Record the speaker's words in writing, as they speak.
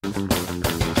Bottom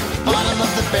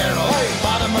of the barrel,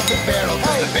 bottom of the barrel,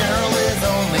 'cause the barrel is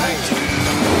only too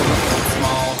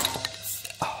small.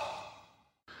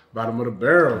 Bottom of the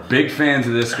barrel. Big fans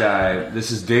of this guy.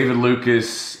 This is David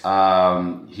Lucas.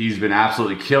 He's been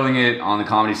absolutely killing it on the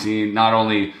comedy scene, not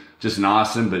only just in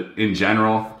Austin, but in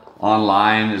general,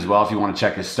 online as well. If you want to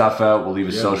check his stuff out, we'll leave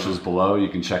his socials below. You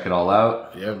can check it all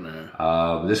out. Yeah, man.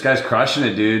 This guy's crushing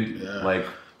it, dude. Yeah. Like,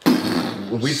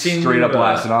 We've seen straight you, up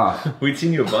blasting off. We'd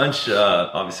seen you a bunch,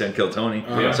 obviously on Kill Tony.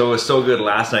 So it was so good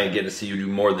last night getting to see you do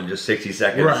more than just 60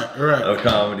 seconds Right. of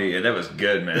comedy. And that was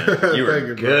good, man. You were Thank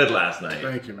you, good bro. last night.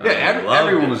 Thank you, man. Yeah, Loved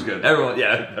everyone it. was good. Everyone,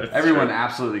 yeah. Everyone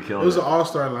absolutely killed It was it. an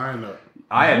all-star lineup.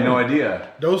 I had no idea.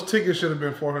 Those tickets should have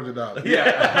been $400.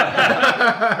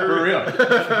 Yeah. For real.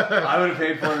 I would have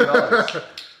paid $400.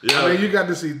 I mean, you got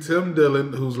to see Tim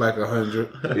Dillon, who's like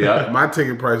 100. Yeah. My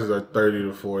ticket prices are 30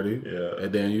 to 40. Yeah.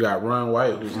 And then you got Ron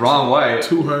White, who's Ron White.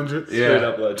 200. Yeah. Straight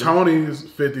up legend. Tony's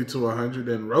 50 to 100.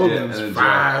 Then Rogan's and then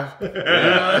 5.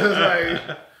 It's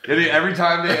like, And every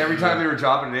time they were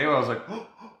dropping a name, I was like,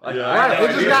 I had right, no it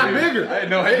just idea, got dude. bigger. I had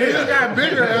no It idea. just got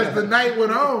bigger as the night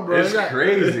went on, bro. It's It got-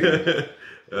 crazy.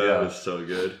 That was so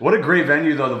good. What a great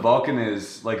venue though the Vulcan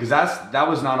is. Like, cause that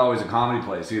was not always a comedy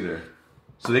place either.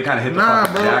 So they kind of hit the Nah,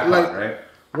 fucking bro, jackpot, like- right?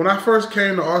 When I first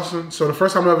came to Austin, so the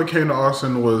first time I ever came to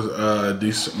Austin was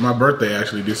my birthday,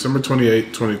 actually, December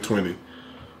 28, 2020.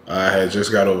 I had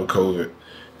just got over COVID,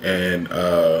 and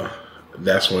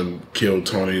that's when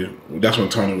That's when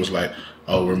Tony was like,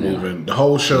 "Oh, we're moving the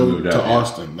whole show Moved to out, yeah.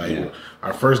 Austin." Like Yeah.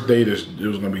 our first date it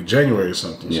was gonna be January or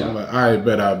something. So Yeah. I'm like, "I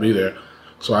bet I'll be there."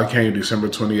 So I came December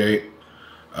 28.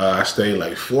 I stayed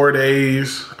like 4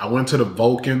 days. I went to the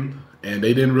Vulcan, and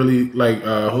they didn't really like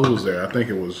who was there. I think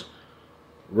it was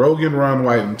Rogan, Ron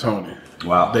White, and Tony.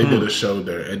 Wow. They did a show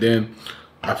there. And then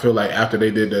I feel like after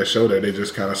they did that show there, they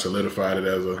just kind of solidified it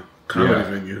as a comedy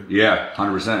venue. Yeah,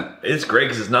 100%. It's great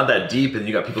because it's not that deep and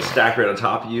you got people stacked right on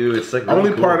top of you. It's like really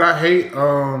Only cool. part I hate,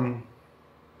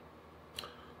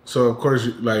 so of course,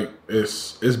 like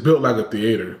it's built like a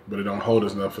theater, but it don't hold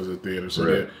as enough as a theater. So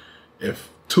Right. that if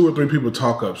 2 or 3 people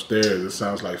talk upstairs, it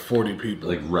sounds like 40 people.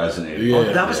 Like resonated. Yeah. Oh,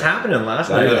 that was happening last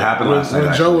That night. did happen when, last night. when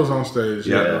actually. Joe was on stage,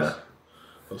 Yeah.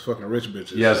 those fucking rich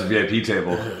bitches. Yeah, it's a VIP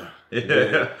table.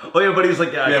 Yeah. Oh yeah, but he's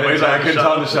like, Yeah, but he's like, I couldn't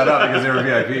tell him to shut up because they were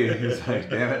VIP. He's like,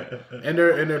 damn it. and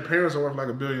their parents are worth like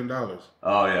 $1 billion.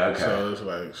 Oh yeah, okay. So it's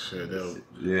like shit. They'll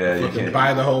Yeah, you fucking can't.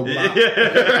 buy the whole block.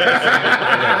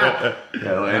 Yeah,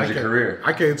 it'll end your career.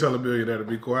 I can't tell a billionaire to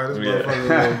be quiet. This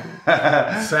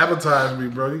motherfucker will sabotage me,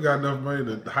 bro. You got enough money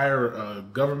to hire a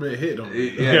government hit on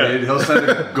me. Yeah, dude, he'll send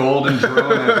a golden drone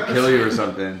out to kill you or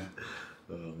something.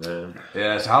 Oh man.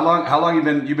 Yeah. So how long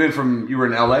you were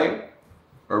in LA,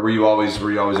 or were you always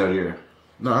out here?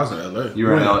 No, I was in LA. You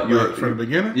were in LA. You were from the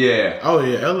beginning? Yeah. Oh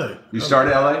yeah, LA. You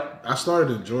started LA I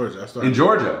started in Georgia. in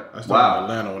Georgia. I started in Wow.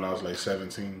 Atlanta when I was like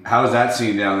 17. How was that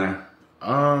scene down there?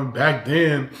 Back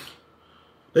then,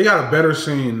 they got a better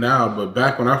scene now, but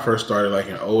back when I first started, like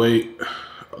in 08,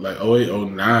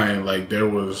 09, like there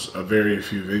was a very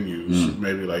few venues,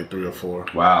 maybe like 3 or 4.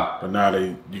 Wow. But now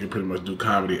you can pretty much do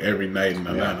comedy every night in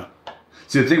Atlanta.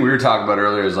 See, the thing we were talking about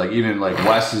earlier is like even like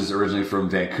Wes is originally from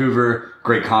Vancouver,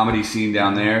 great comedy scene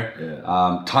down there.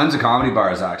 Yeah. Tons of comedy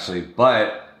bars actually,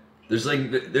 but There's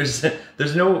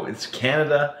no. It's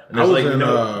Canada. And I there's was like in,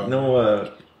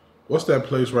 no. What's that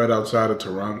place right outside of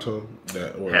Toronto?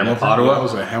 Hamilton? Ottawa? I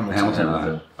was in Hamilton.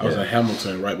 Hamilton. I was in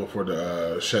Hamilton right before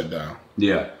the shutdown.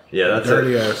 yeah. Yeah, that's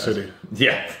Dirty it. ass city.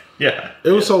 Yeah, yeah.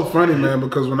 It was so funny, man,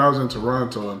 because when I was in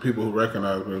Toronto and people who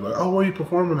recognized me were like, "Oh, where you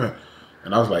performing at?"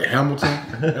 And I was like, Hamilton.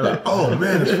 They're like, "Oh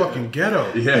man, it's fucking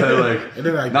ghetto." Yeah, they're like And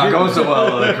then I not get going so there.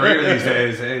 well in the career these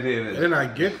days. Hey, And David. then I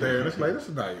get there and it's like, this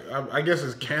is not. I guess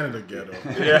it's Canada ghetto.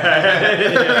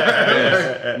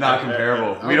 It's not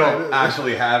comparable. We don't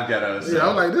actually have ghettos. So. Yeah,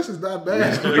 I'm like, this is not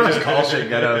bad. we just call shit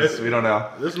ghettos. We don't know.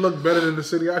 This looked better than the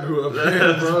city I grew up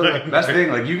in, bro. Like, That's the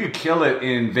thing. Like you could kill it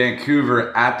in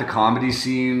Vancouver at the comedy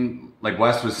scene. Like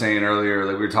Wes was saying earlier.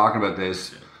 Like we were talking about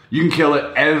this. You can kill it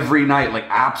every night. Like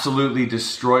absolutely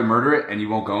destroy, murder it, and you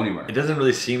won't go anywhere. It doesn't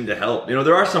really seem to help. You know,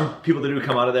 there are some people that do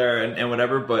come out of there and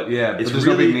whatever, but Yeah, but it's there's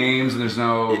really no big names and there's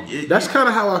no. that's kind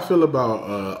of how I feel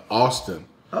about Austin.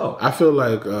 Oh, I feel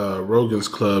like Rogan's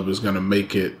Club is going to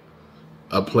make it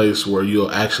a place where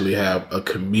you'll actually have a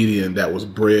comedian that was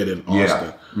bred in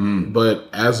Austin. Yeah. But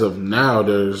as of now,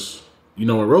 there's, when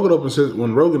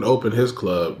Rogan opened his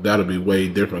club, that'll be way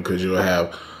different because you'll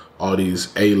have all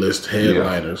these A-list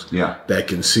headliners Yeah. that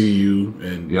can see you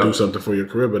and Yep. do something for your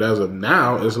career. But as of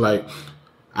now, it's like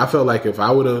I felt like if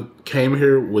I would have came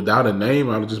here without a name,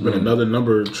 I would have just been another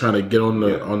number trying to get on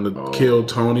the Kill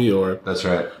Tony or That's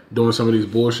right. doing some of these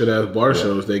bullshit ass bar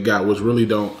shows they got, which really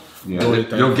don't do They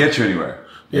anything. don't get you anywhere.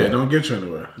 Yeah, don't get you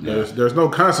anywhere. There's no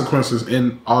consequences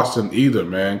in Austin either,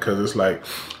 man. Because it's like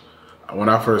when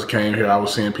I first came here, I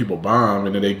was seeing people bomb,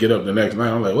 and then they get up the next night.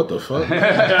 I'm like, what the fuck?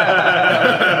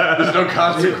 There's no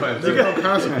consequence. There's no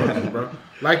consequences, bro.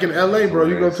 Like in LA, bro,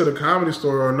 you go to the Comedy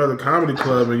Store or another comedy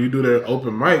club, and you do their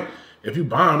open mic. If you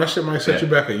bomb, that shit might set you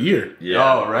back a year.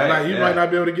 Oh, right. Like you might not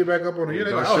be able to get back up on a year.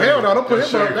 They're like, oh show hell no, don't put him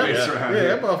show up. your face around here.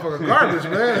 That motherfucker garbage,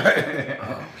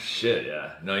 man. Shit,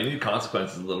 yeah. No, you need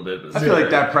consequences a little bit. But I feel like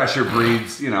that pressure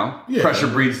breeds, pressure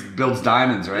builds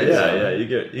diamonds, right? Yeah,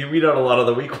 you weed out a lot of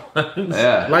the weak ones.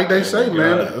 Yeah. Like they say,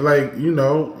 man. Like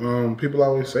people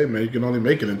always say, man, you can only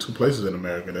make it in two places in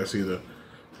America. That's either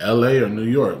L.A. or New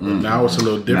York. But now it's a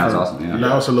little different. Now it's awesome, yeah.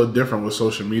 Now it's a little different with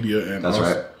social media and That's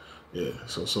right. Yeah,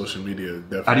 so social media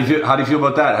definitely. How do you feel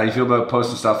about that? How do you feel about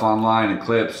posting stuff online and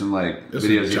clips and like It's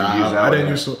videos a you job. use out I didn't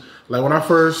there? use to, like when I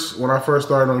first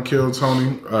started on Kill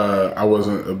Tony. I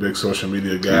wasn't a big social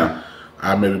media guy. Yeah.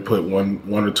 I maybe put one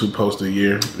or two posts a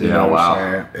year. You Yeah, know what wow.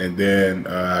 I'm saying? And then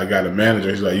I got a manager.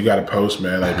 He's like, "You got to post,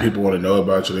 man. Like people want to know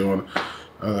about you. They want."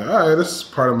 I'm like, "All right, this is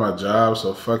part of my job,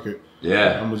 so fuck it.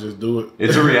 Yeah. I'm gonna just do it."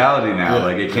 It's a reality now. Yeah.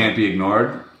 Like it can't be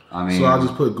ignored. I mean, So I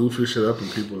just put goofy shit up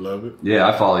and people love it. yeah,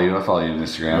 I follow you. on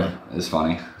Instagram. It's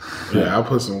funny. Yeah, I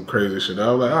put some crazy shit. I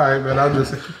was like, all right, man, I'll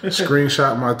just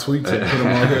screenshot my tweets and put them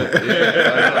on here.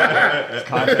 It's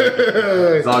content.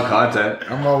 It's all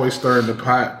content. I'm always stirring the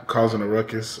pot, causing a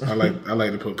ruckus. I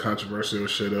like to put controversial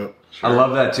shit up. I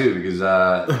love that too because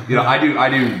I do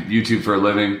YouTube for a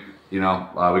living. We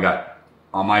got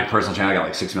on my personal channel. I got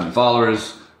like 6 million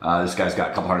followers. This guy's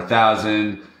got a couple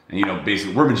 100,000. And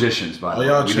basically, we're magicians, by the way.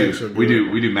 y'all chicks are good. We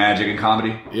do magic and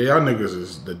comedy. Yeah, y'all niggas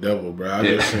is the devil, bro. I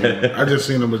just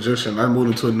seen a magician. I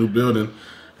moved into a new building,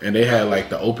 and they had like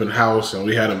the open house, and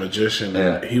we had a magician,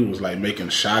 and he was like making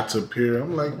shots appear.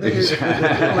 I'm like,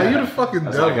 nigga, you the fucking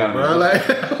devil, bro. Like,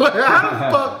 how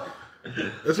the fuck?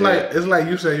 It's like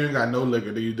you say you ain't got no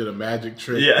liquor, then you did a magic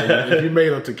trick. Yeah. If you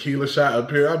made a tequila shot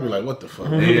appear, I'd be like, what the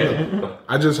fuck? Yeah.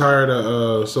 I just hired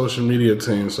a social media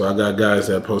team, so I got guys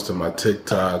that posted my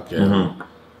TikTok and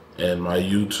my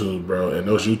YouTube, bro. And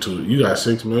those YouTube, you got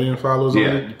 6 million followers on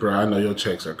it? Bro, I know your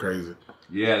checks are crazy.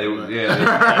 Yeah, they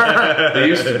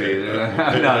used to be.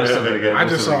 No, there's something good. I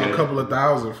just saw a couple of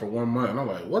thousand for 1 month, and I'm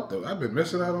like, what the? I've been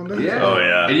missing out on this? Yeah. Oh,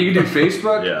 yeah. And you can do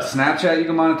Facebook, Yeah. Snapchat you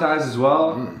can monetize as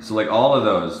well. So like all of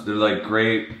those, they're like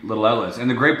great little outlets. And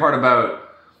the great part about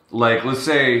like, let's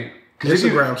say,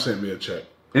 Instagram sent me a check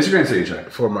Instagram sent you a check.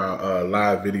 for my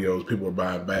live videos. People were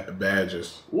buying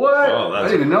badges. What? Oh, I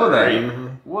that's didn't even know that. great.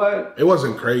 What? It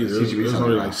wasn't crazy. It CGB was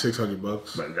something. only like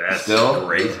 $600. But that's Still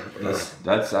great.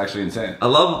 That's actually insane. I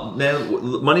love,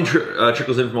 man, money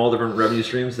trickles in from all different revenue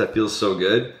streams. That feels so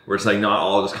good. Where it's like not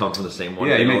all just come from the same one.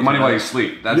 Yeah, you thing make all the money time. while you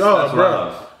sleep. That's Yo, what bro. I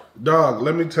love. Dog,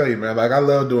 let me tell you, man. Like, I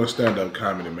love doing stand-up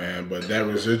comedy, man. But that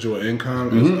residual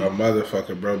income is a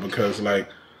motherfucker, bro. Because, like,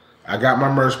 I got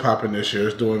my merch popping this year.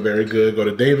 It's doing very good. Go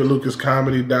to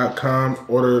davidlucascomedy.com.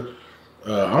 Order.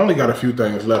 I only got a few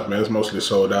things left, man. It's mostly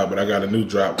sold out. But I got a new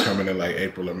drop coming in, like,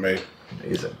 April or May.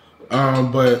 Amazing.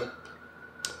 But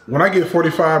when I get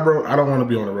 45, bro, I don't want to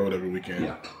be on the road every weekend.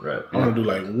 Yeah. Right. I want to do,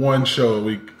 like, one show a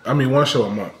week. I mean, one show a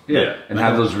month. Yeah. And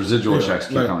have those residual checks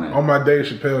keep Like, coming in. on my Dave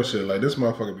Chappelle shit, like, this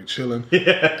motherfucker be chilling.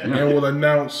 And will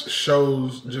announce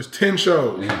shows, just 10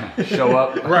 shows. Show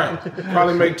up. Right.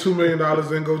 Probably make $2 million,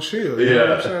 then go chill. You know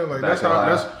what I'm saying? Like, Back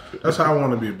that's how I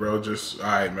want to be, bro. Just, all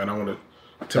right, man, I want to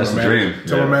tell That's my the manager, dream.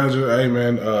 tell my manager, hey,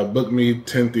 man, book me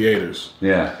 10 theaters.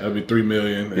 Yeah. That'll be $3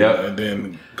 million. Yep. And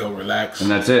then go relax. And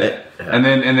that's it. And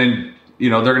then they're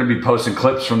going to be posting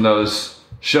clips from those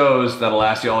shows that'll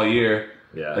last you all year.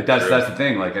 Yeah, like that's true. the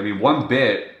thing. Like, I mean, one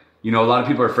bit. A lot of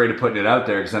people are afraid of putting it out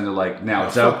there because then they're like, now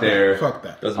it's Fuck out there. That. Fuck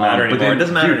that. Doesn't matter But anymore. then, It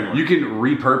doesn't matter dude, anymore. you can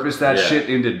repurpose that Yeah. shit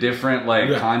into different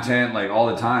content like all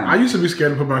the time. I used to be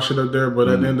scared to put my shit up there, but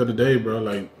at the end of the day, bro,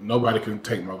 like, nobody can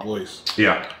take my voice.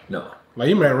 yeah. No. Like,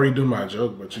 you might redo my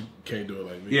joke, but you can't do it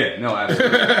like me. Yeah, no,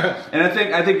 absolutely. And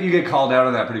I think you get called out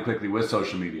on that pretty quickly with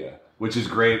social media, which is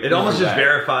great. It almost for just that.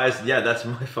 verifies, yeah, that's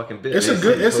my fucking bitch. It's a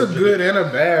good and a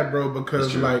bad, bro,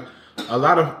 because like a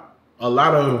lot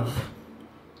of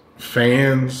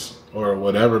fans or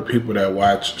whatever people that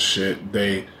watch shit,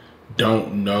 they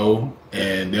don't know,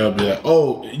 and they'll be like,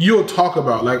 "Oh, you'll talk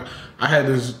about like I had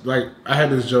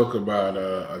this joke about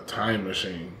a time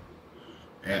machine."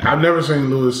 And I've never seen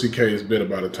Louis C.K.'s bit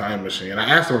about a time machine. And I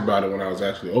asked him about it when I was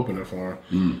actually opening for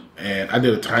him. And I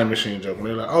did a time machine joke. And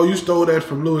they're like, oh, you stole that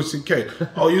from Louis C.K.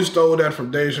 Oh, you stole that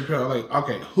from Dave Chappelle. I'm like,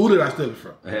 okay, who did I steal it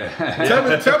from?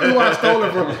 tell me who I stole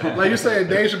it from. Like you saying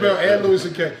Dave Chappelle and Louis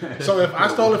C.K. So if I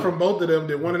stole it from both of them,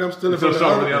 did one of them steal it from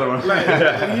the other one?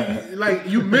 Like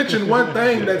you mentioned one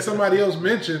thing that somebody else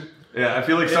mentioned. Yeah, I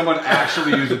feel like someone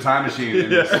actually used a time machine in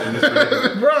this video.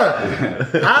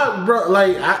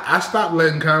 I stopped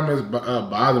letting comments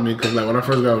bother me because like when I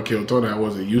first got on Kill Tony, I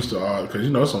wasn't used to all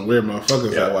because some weird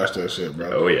motherfuckers that watch that shit,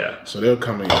 bro. Oh yeah. So they'll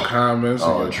come in your comments.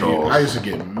 Oh, and trolls. I used to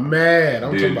get mad.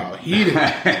 I'm talking about heated,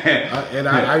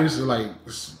 I used to like.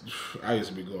 I used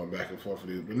to be going back and forth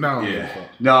with these, but now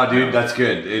No, dude, that's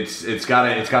good. It's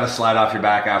gotta slide off your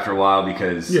back after a while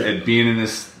because being in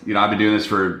this, I've been doing this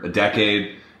for a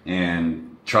decade.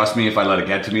 And trust me, if I let it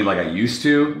get to me like I used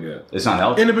to, it's not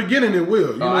healthy. In the beginning, it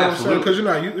will. You know what I'm saying? Absolutely.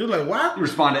 Because you're like, what? You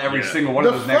respond to every single one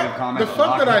of those negative comments. The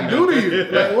fuck did I do to you?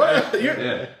 Like, what?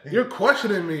 You're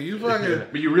questioning me. You fucking.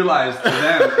 But you realize to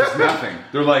them, it's nothing.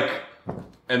 They're like,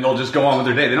 and they'll just go on with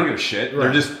their day. They don't give a shit.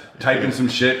 They're just typing some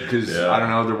shit because, I don't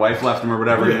know, their wife left them or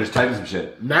whatever. They're just typing some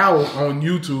shit. Now on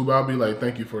YouTube, I'll be like,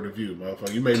 thank you for the view,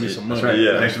 motherfucker. You made me some money. That's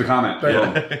right. Thanks for the comment.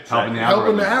 Helping the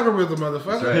algorithm.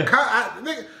 Motherfucker.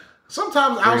 Right.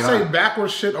 Sometimes I'll say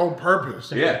backwards shit on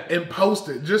purpose. And post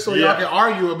it just so y'all can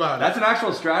argue about it. That's an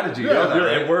actual strategy. You know that,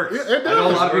 right? It works. It does. I know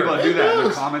a lot of people that do that. And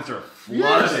their comments are flooded.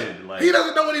 Yes. Like, he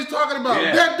doesn't know what he's talking about.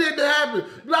 That didn't happen.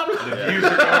 Blah, blah. the views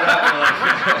are going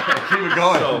up. Keep it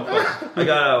going. So, I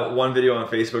got one video on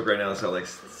Facebook right now that's got like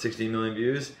 16 million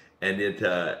views. And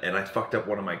and I fucked up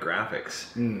one of my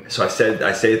graphics. So I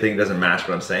say a thing that doesn't match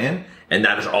what I'm saying, and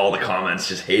that is all the comments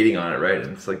just hating on it, right?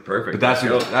 And it's like perfect. But that's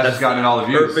gotten all the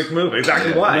views. Perfect move.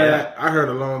 Exactly why. Man, I heard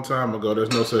a long time ago there's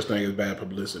no such thing as bad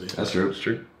publicity. That's true.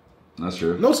 That's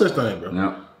true. No such thing, bro.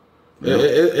 No.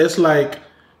 It's like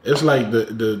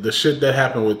the shit that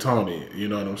happened with Tony. You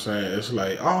know what I'm saying? It's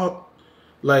like,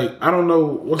 like I don't know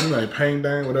what's his name, Payne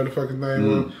Dang, whatever the fucking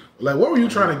name was. Like, what were you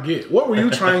trying to get? What were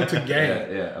you trying to gain?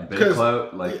 A big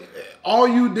clout. Like, all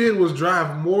you did was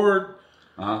drive more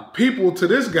people to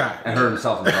this guy. And hurt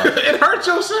himself in the process. It hurt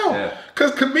yourself.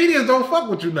 Because comedians don't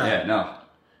fuck with you now. Yeah, no.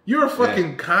 You're a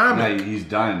fucking comic. No, he's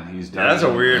done. That's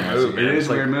a weird move, man. It is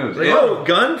a weird move. Like, oh,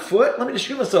 gun, foot? Let me just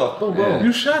shoot myself. Boom, boom.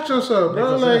 You shot yourself,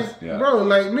 bro.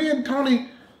 Like me and Tony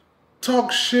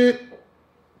talk shit.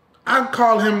 I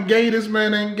call him gay. This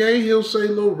man ain't gay. He'll say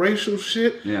little racial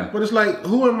shit. Yeah. But it's like,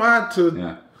 who am I to?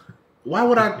 Yeah. Why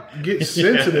would I get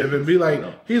sensitive and be like,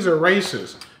 he's a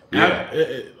racist?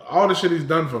 Yeah. All the shit he's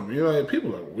done for me. Like,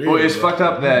 people are weird. Well, it's fucked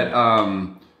up that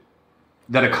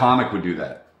that a comic would do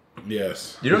that.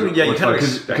 Yes. You know, you kind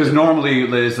of because normally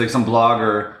there's like some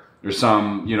blogger or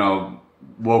some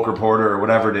woke reporter or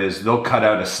whatever it is. They'll cut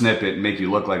out a snippet and make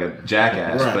you look like a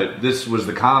jackass. Right. But this was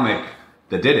the comic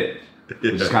that did it.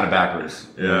 Which is kind of backwards.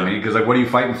 You know what I mean? Because, like, what are you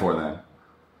fighting for then?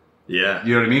 Yeah.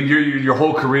 You know what I mean? Your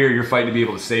whole career, you're fighting to be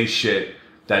able to say shit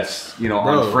that's,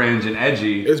 on fringe and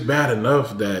edgy. It's bad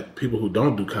enough that people who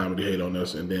don't do comedy hate on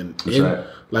us, and then,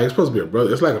 like, it's supposed to be a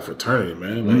brother. It's like a fraternity,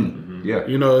 man. Like,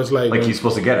 it's like... Like, he's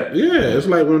supposed to get it. Yeah, it's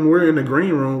like when we're in the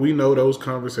green room, we know those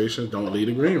conversations don't leave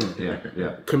the green room.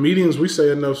 Yeah. Comedians, we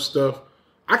say enough stuff.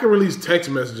 I can release text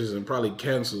messages and probably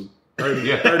cancel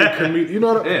 30 comedians. You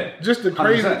know what I mean? Just the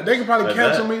crazy. 100%. They can probably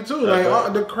cancel me too.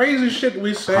 Like the crazy shit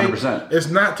we say 100%. It's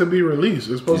not to be released.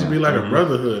 It's supposed to be like a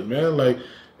brotherhood, man. Like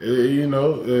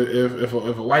if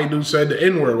a white dude said the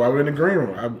N-word while we're in the green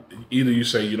room, either you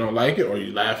say you don't like it or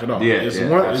you laugh it off.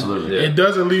 Absolutely. It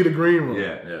doesn't leave the green room.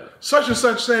 Yeah. Such and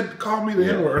such said, call me the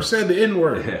N-word or said the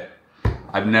N-word. Yeah.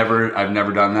 I've never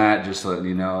done that. Just so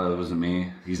you know, it wasn't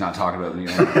me. He's not talking about me.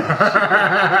 Nah,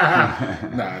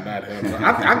 not him.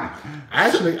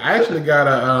 I actually got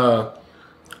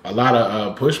a lot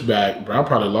of pushback, but I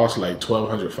probably lost like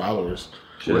 1,200 followers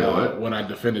when I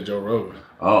defended Joe Rogan.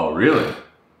 Oh, really?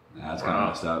 That's kind of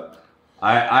messed up.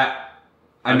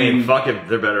 I mean, fuck it,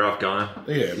 they're better off gone.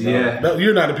 Yeah. No,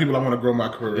 you're not the people I want to grow my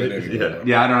career in.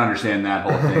 Yeah, I don't understand that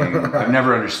whole thing. I've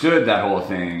never understood that whole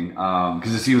thing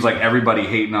because it seems like everybody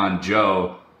hating on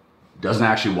Joe doesn't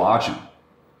actually watch him.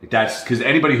 Like that's because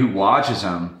anybody who watches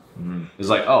him is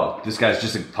like, oh, this guy's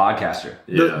just a podcaster.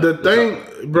 The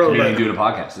thing, bro, like doing a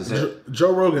podcast. That's it.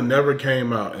 Joe Rogan never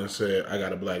came out and said, "I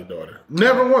got a black daughter."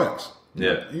 Never once.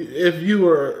 Yeah. If you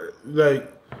were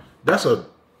like, that's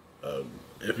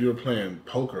if you were playing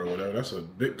poker or whatever, that's a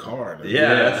big card.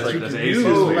 That's ace.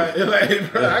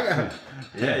 Like, bro, I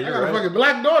got a fucking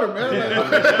black daughter, man.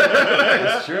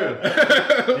 It's true.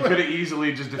 You could have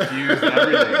easily just diffused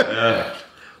everything.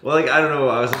 Well, like, I don't know.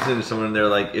 I was listening to someone, and they're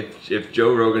like, if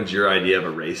Joe Rogan's your idea of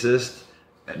a racist,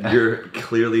 you're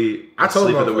clearly I told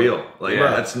asleep at the motherfucker. wheel. Like,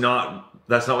 Yeah. that's not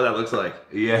what that looks like.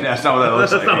 Yeah, that's not what that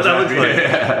looks That's like. not what that looks Exactly.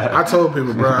 like. Yeah. I told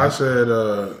people, bro. I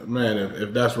said, man,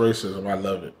 if that's racism, I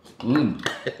love it.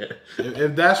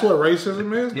 If that's what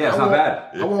racism is, Yeah, it's I not want,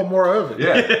 bad. I want more of it.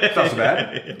 Yeah, it's not so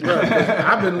bad. Bro, 'cause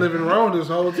I've been living wrong this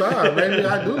whole time. Maybe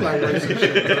I do like racist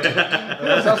shit. Bro.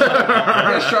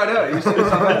 Yeah, try it out. You see, it's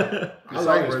not bad. I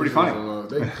like It's pretty racism, funny. bro.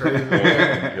 They crazy.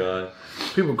 Oh my god.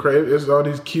 People crave. It's all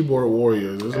these keyboard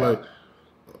warriors. It's like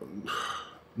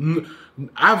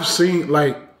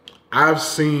I've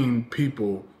seen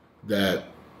people that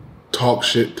talk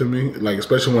shit to me, like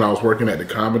especially when I was working at the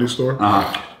Comedy Store.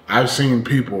 I've seen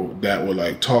people that would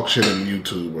like talk shit on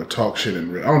YouTube or talk shit in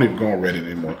Reddit. I don't even go on Reddit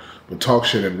anymore, but talk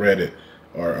shit in Reddit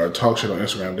or talk shit on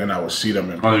Instagram. Then I would see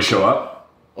them in Oh, they show up?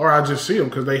 or I just see them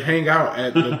because they hang out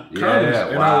at the comedy, and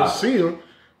I wow. would see them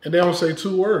and they don't say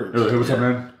 2 words. Hey, what's up,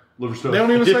 man? Liver stuff. They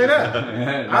don't even say that.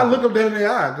 Yeah, I look them dead in the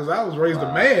eye because I was raised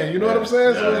a man. You know what I'm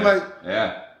saying? So it's like,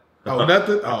 Yeah. oh,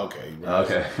 nothing. Oh, okay. Bro.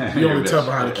 Okay. You only tell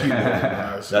behind the keyboard.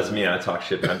 Bro. So- That's me. I talk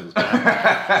shit behind his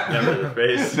back. Never in the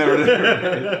face.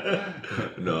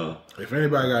 No. If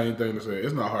anybody got anything to say,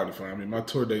 it's not hard to find me. My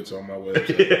tour dates are on my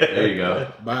website. There you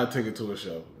go. Buy a ticket to a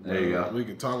show. There you go. We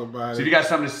can talk about So if it. you got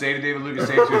something to say to David Lucas,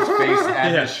 say it to his face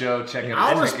at his show. Check it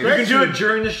I'll out. respect You can do it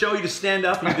during the show. You just stand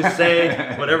up. You just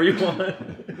say whatever you want.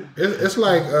 It's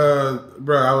like,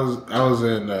 bro. I was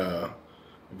in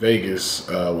Vegas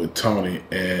with Tony,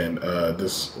 and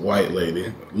this white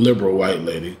lady, liberal white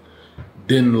lady,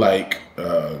 didn't like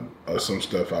some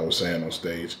stuff I was saying on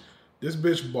stage. This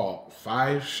bitch bought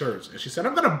 5 shirts, and she said,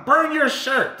 "I'm gonna burn your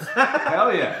shirt."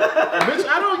 Hell yeah. Bitch,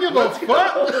 I don't give a fuck.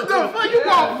 What the fuck? You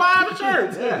bought 5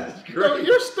 shirts. Yeah. Bro,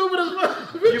 you're stupid as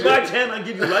fuck. You buy 10, I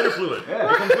give you lighter fluid.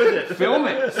 It comes with it. Film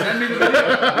it. Send me the video.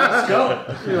 Let's go.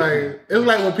 It's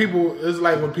like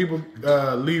when people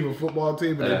leave a football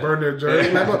team and they burn their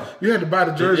jersey. Like, look, you had to buy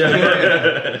the jersey.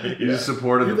 You just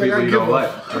supported the You think people I you give don't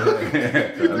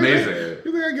a- like. Amazing.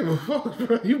 You think I give a fuck,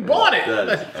 bro? You bought it.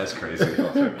 That's crazy.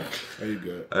 There you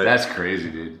go. That's crazy,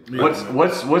 dude.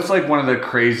 What's like one of the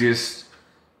craziest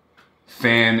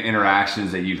fan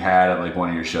interactions that you've had at like one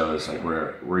of your shows, like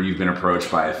where you've been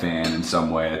approached by a fan in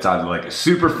some way? It's either like a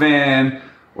super fan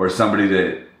or somebody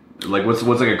that like what's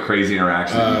like a crazy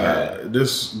interaction that you've had?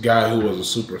 This guy who was a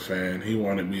super fan, he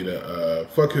wanted me to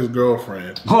fuck his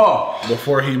girlfriend Oh,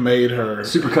 before he made her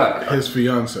super cut. his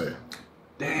fiance.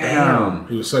 Damn.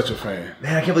 He was such a fan.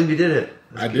 Man, I can't believe you did it.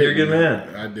 I did. You're a good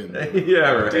man. I didn't.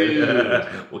 Yeah, right. Dude.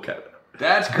 We'll cut it.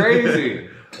 That's crazy.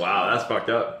 Wow, that's fucked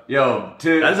up. Yo,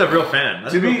 That's a real fan.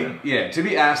 That's to a real be fan. to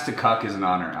be asked to cuck is an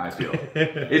honor. I feel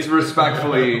it's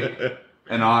respectfully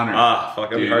an honor. Fuck,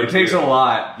 that'd be Dude, hard it to takes do. a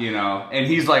lot, you know. And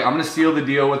he's like, I'm gonna seal the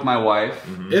deal with my wife,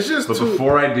 It's just but too.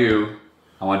 before I do,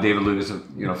 I want David Lucas to,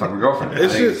 fuck my girlfriend.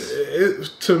 It's I think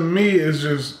just to me. It's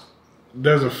just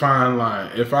there's a fine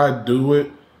line. If I do it,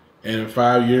 and in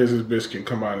 5 years this bitch can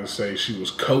come out and say she was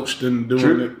coached in doing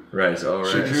True. it. Right, so,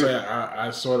 She right. can say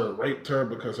I sort of raped her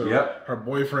because her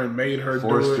boyfriend made her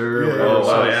forced do it. her. Yeah, Oh, so-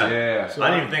 wow, yeah. yeah. so I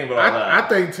didn't even think about all that. I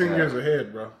think 10 years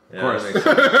ahead, bro. Yeah, Of course. that makes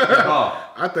sense.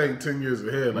 Oh, I think 10 years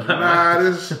ahead. Like, nah,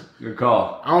 this. good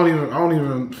call. I don't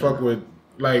even fuck with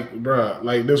like, bruh.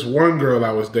 Like this one girl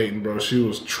I was dating, bro. She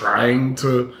was trying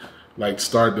to like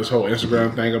start this whole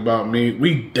Instagram thing about me.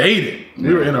 We dated.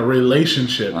 We were in a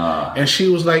relationship, and she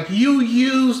was like, "You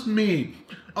used me.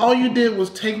 All you did was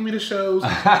take me to shows,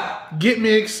 get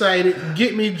me excited,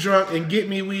 get me drunk, and get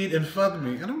me weed and fuck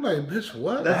me." And I'm like, "Bitch,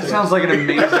 what?" That sounds like an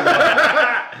amazing.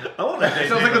 I want to That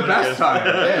sounds like the best time.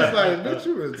 Yeah. It's like, bitch,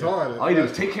 you retarded. All you do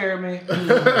is take care of me,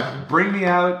 bring me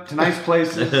out to nice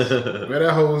places. Man,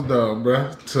 that hoe was dumb,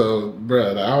 bruh. So,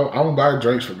 bruh, I don't buy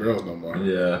drinks for girls no more.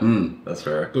 Yeah, that's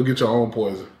fair. Go get your own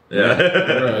poison. Yeah.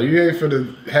 Bruh, you ain't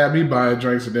finna have me buying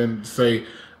drinks and then say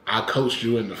I coached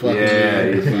you into fucking Yeah,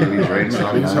 me. you feed me drinks. Nah,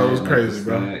 all these night, hoes and crazy, this,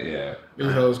 bro. that. Yeah,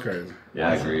 These hoes crazy. yeah,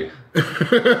 I agree.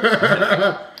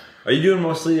 Are you doing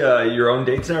mostly your own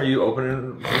dates now? Are you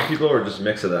opening for people or just a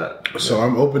mix of that? So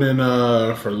I'm opening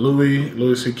for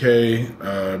Louis C.K.,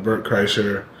 Bert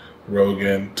Kreischer,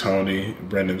 Rogan, Tony,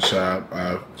 Brendan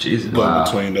Schaub. Jesus. But Wow.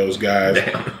 between those guys,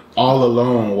 all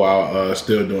alone while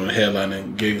still doing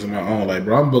headlining gigs of my own. Like,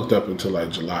 bro, I'm booked up until like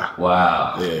July.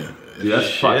 Wow. Yeah. Dude, that's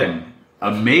Shit. fucking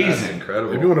That's amazing.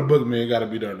 incredible. If you want to book me, it got to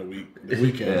be during the week. The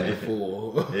weekends are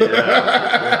full. yeah.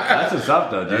 That's what's up,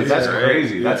 though, dude. That's Yeah.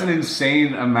 crazy. Yeah. That's an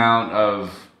insane amount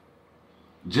of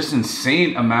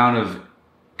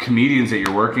comedians that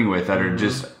you're working with that are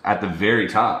just at the very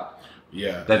top.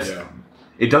 Yeah. That's yeah.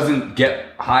 it doesn't get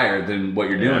higher than what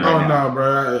you're doing Oh right now. no,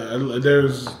 bro.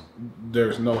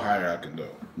 There's no higher I can do.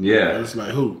 Yeah. It's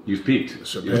like who? You've peaked.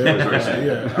 Chappelle.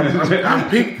 Yeah, I'm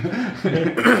peaked.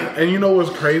 And you know what's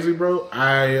crazy, bro?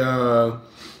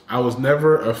 I was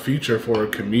never a feature for a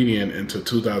comedian until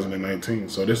 2019.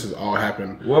 So this has all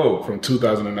happened from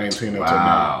 2019 until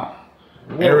now.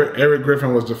 Wow. Eric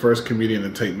Griffin was the first comedian to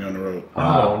take me on the road.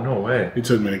 Oh, no way. He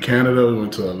took me to Canada. We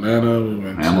went to Atlanta. We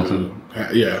went Hamilton.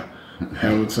 to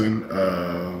Hamilton.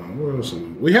 Where else?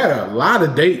 We had a lot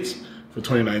of dates for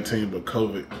 2019, but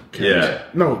COVID came. Yeah.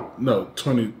 No,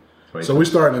 20. So we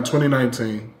started in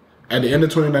 2019. At the end of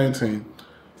 2019,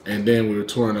 and then we were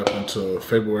touring up until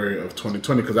February of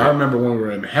 2020. Because I remember when we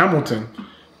were in Hamilton,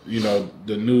 you know,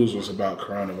 the news was about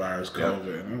coronavirus,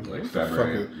 COVID. And I was like, what the fuck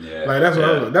is... Like,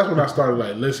 that's when I started,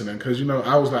 like, listening. Because, you know,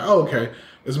 I was like, oh, okay,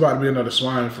 it's about to be another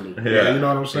swine flu. Yeah. You know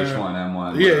what I'm saying?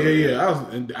 H1N1.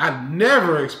 Yeah. I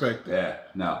never expected. Yeah.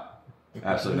 No.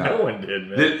 Absolutely not. No one did,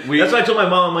 man. That's why I told my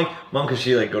mom, I'm like, Mom, because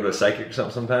she, like, go to a psychic or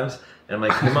something sometimes. And I'm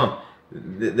like, hey, Mom,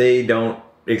 they don't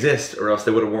exist, or else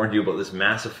they would have warned you about this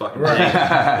massive fucking thing.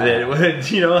 That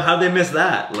would, you know, how'd they miss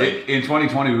that? Like, in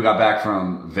 2020, we got back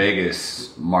from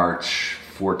Vegas March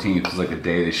 14th. It was like the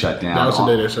day they shut down. That was the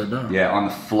day they shut down. Yeah, on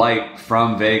the flight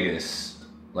from Vegas,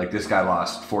 like this guy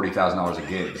lost $40,000 of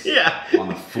gigs. Yeah. On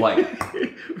the flight.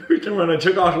 When I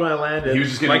took off when I landed, He was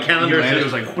just getting, my calendar he landed,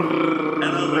 was it was like,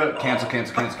 brrrr, cancel.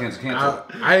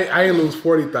 I ain't lose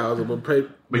 40,000,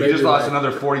 But he just lost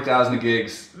another 40,000 of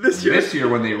gigs this year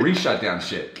when they re-shut down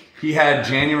shit. He had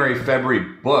January, February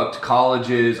booked,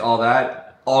 colleges, all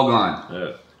that, all gone.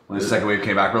 Yeah. When the second wave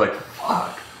came back, we're like,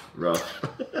 fuck. Rough.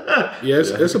 Yeah,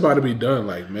 it's about to be done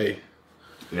like May.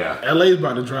 Yeah. LA's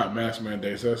about to drop mask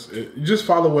mandates. You just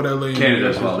follow what LA Canada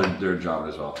as well. They're dropping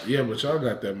as well. Yeah, but y'all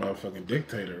got that motherfucking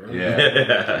dictator, right?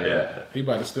 Yeah. He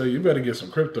about to steal. You better get some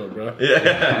crypto, bro.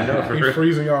 Yeah. He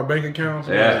freezing y'all bank accounts.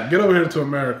 Yeah. Like, get over here to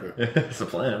America. That's the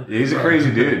plan. He's a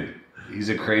crazy dude. He's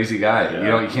a crazy guy. Yeah. You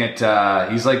know, you can't.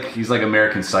 He's like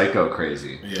American Psycho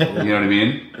crazy. Yeah. You know what I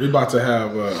mean? We about to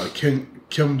have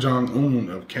Kim Jong-un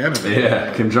of Canada. Yeah,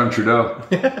 bro. Kim Jong-Trudeau.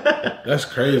 That's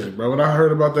crazy, bro. When I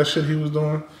heard about that shit he was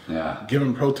doing,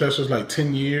 giving protesters like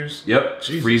 10 years. Yep.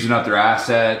 Jesus. Freezing up their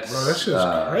assets. Bro, that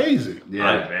shit's crazy.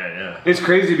 Yeah. It's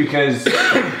crazy because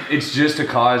it's just a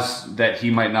cause that he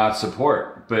might not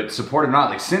support. But support or not,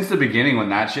 like since the beginning when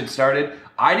that shit started,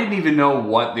 I didn't even know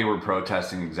what they were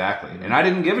protesting exactly. And I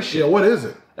didn't give a shit. Yeah, what is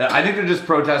it? I think they're just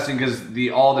protesting because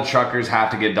all the truckers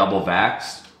have to get double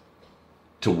vaxxed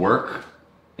to work.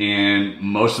 And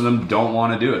most of them don't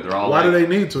want to do it. They're all Why do they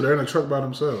need to? They're in a truck by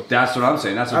themselves. That's what I'm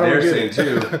saying. That's what they're saying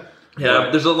too. Yeah,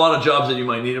 there's a lot of jobs that you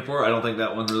might need it for. I don't think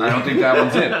that one's really... I don't think that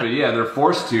one's it. But yeah, they're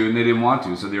forced to and they didn't want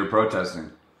to. So they were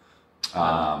protesting.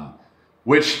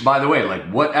 Which, by the way, like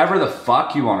whatever the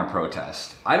fuck you want to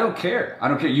protest, I don't care. I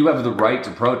don't care. You have the right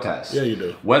to protest. Yeah, you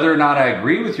do. Whether or not I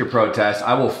agree with your protest,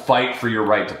 I will fight for your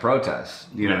right to protest.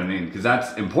 You know what I mean? Because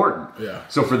that's important. Yeah.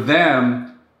 So for them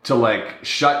to like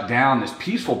shut down this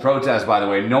peaceful protest, by the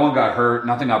way, no one got hurt,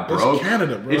 nothing got broke. It's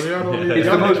Canada, bro. It's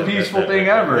the most peaceful thing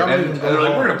ever. And they're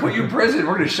like, we're going to put you in prison.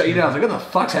 We're going to shut you down. I was like, what the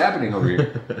fuck's happening over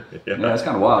here? Yeah, that's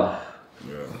kind of wild.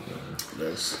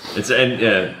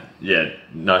 Yeah.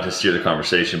 Not to steer the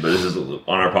conversation, but this is on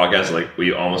our podcast. Like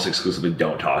we almost exclusively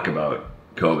don't talk about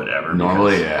COVID ever.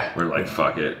 Normally, we're like,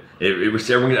 fuck it. I feel like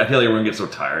everyone gets so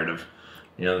tired of,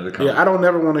 you know, I don't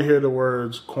ever want to hear the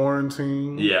words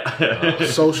quarantine. Yeah.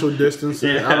 Social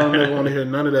distancing. I don't ever want to hear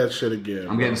none of that shit again.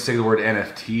 I'm getting sick of the word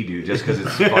NFT, dude, just because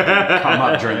it's fucking come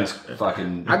up during this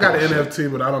fucking. I got an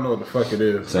NFT, but I don't know what the fuck it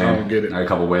is. Same. I don't get it. I got a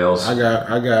couple whales. I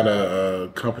got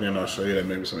a company in Australia that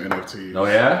made me some NFTs. Oh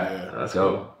yeah? Yeah. That's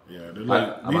dope. Yeah, they're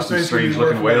like, I bought some strange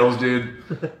looking whales, dude.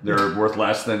 They're worth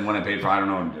less than when I paid for. I don't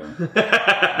know what I'm doing.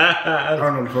 I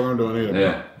don't know what the fuck I'm doing either.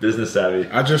 Yeah. Business savvy.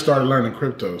 I just started learning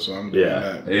crypto, so I'm doing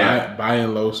that. Yeah.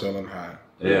 Buying low, selling high.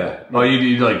 Yeah. Oh,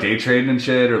 you like day trading and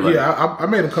shit, or like? Yeah, I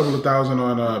made a couple of thousand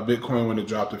on Bitcoin when it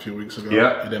dropped a few weeks ago.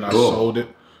 Yeah. And then I sold it.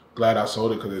 Glad I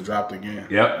sold it because it dropped again. Yep.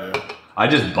 Yeah. I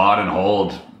just bought and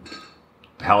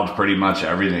held pretty much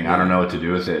everything. I don't know what to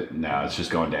do with it. No, it's just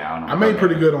going down. I made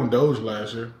pretty good on Doge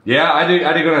last year. Yeah, I did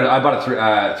go to. I bought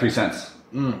it 3 cents.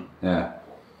 Yeah.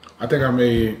 I think I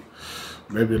made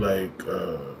maybe like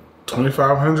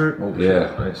 2,500. Oh,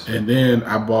 yeah. Nice. And then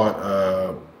I bought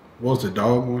what was the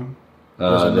dog one?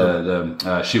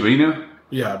 The Shiba Inu.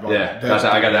 Yeah, I bought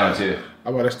I got that one too.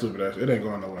 I bought that stupid ass. It ain't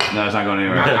going nowhere. No, it's not going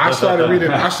anywhere. I started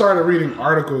reading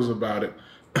articles about it.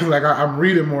 Like I'm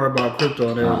reading more about crypto,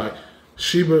 and they were like,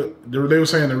 Shiba. They were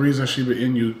saying the reason Shiba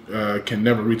Inu can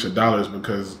never reach $1 is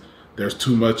because there's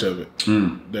too much of it.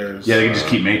 There's Yeah, they can just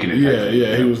keep making it.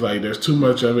 Yeah. He was like, there's too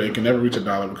much of it. It can never reach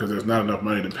 $1 because there's not enough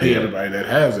money to pay everybody that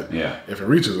has it. Yeah. If it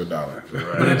reaches $1.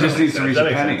 But it just needs to reach a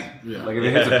makes penny. sense. Yeah. Like if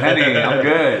it hits a penny, I'm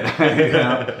good. You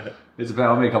know? It's a penny,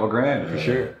 I'll make a couple grand for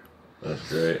sure. That's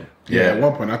great. Yeah, at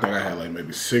one point I think I had like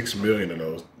maybe 6 million of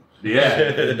those. Yeah.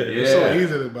 It's so easy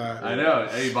to buy. I know.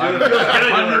 Hey, buy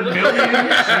 100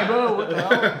 million Shiba? What the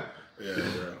hell?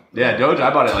 Yeah, Doge, I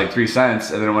bought it like 3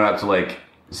 cents and then it went up to like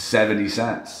 70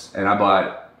 cents. And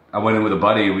I went in with a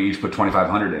buddy, we each put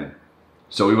 2,500 in.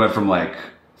 So we went from like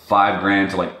 5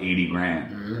 grand to like 80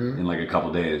 grand in like a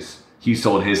couple days. He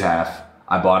sold his half.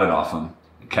 I bought it off him,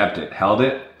 kept it, held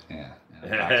it.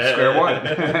 Back to square one.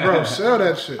 Bro, sell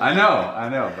that shit. I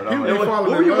know, but I'm He like, falling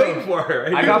What were in you love. waiting for?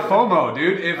 Right? I got FOMO,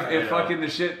 dude. If fucking the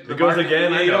shit the It goes market-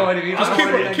 again, yeah, I you know know. what I mean? Just I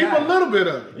don't wanna be keep that a guy. little bit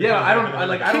of it. Yeah, I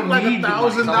don't like need $1,000.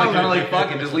 the money. So I'm kind of like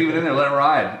fuck it, just leave it in there, let it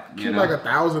ride. You Keep know? like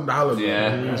 $1,000.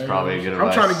 Yeah, that's probably a good I'm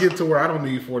advice. trying to get to where I don't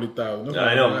need 40,000.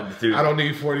 I know, dude. I don't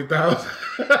need 40,000.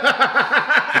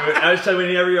 I just tell you,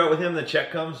 whenever you're out with him, the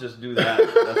check comes, just do that.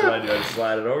 That's what I do. I just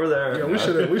slide it over there. Yeah, we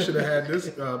should have had this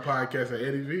podcast at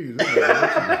Eddie V's.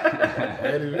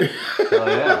 Eddie V. Hell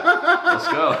yeah, let's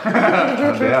go.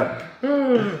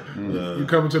 Yeah. You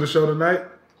coming to the show tonight?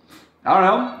 I don't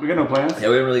know. We got no plans. Yeah,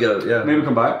 we haven't really got. Yeah, Maybe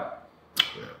come by.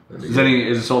 Is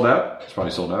it sold out? It's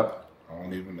probably sold out. I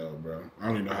don't even know, bro. I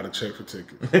don't even know how to check for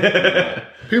tickets.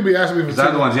 People be asking me for Because I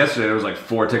had the tickets. ones yesterday. There was like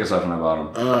 4 tickets left when I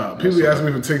bought them. People be asking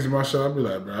me for tickets to my show. I'll be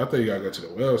like, bro, I think you gotta go to the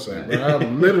website, bro.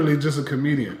 I'm literally just a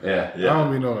comedian. Yeah. I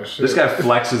don't be knowing shit. This guy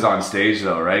flexes on stage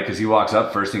though, right? Because he walks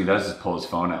up, first thing he does is pull his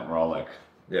phone out. We're all like,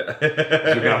 yeah. we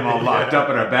got him all locked up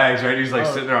in our bags, right? He's like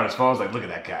sitting there on his phone. He's like, look at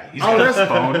that guy. He's got his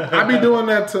phone. I be doing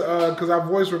that to because I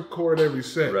voice record every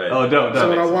set. Right. Oh, dope. So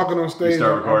when I'm makes walking on sense. stage, You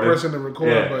start I'm recording. pressing the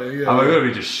record button. Yeah. I'm like, what are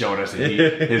we just showing us that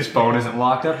his phone isn't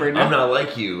locked up right now? I'm not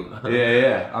like you.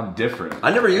 Yeah. I'm different.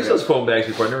 I never used those phone bags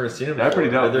before. I've never seen them. They're before.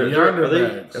 pretty dope. Yonder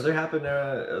bags. happen?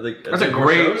 That's a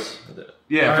great.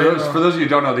 Yeah, for those of you who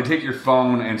don't know, they take your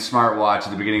phone and smartwatch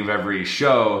at the beginning of every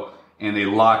show and they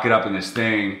lock it up in this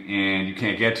thing and you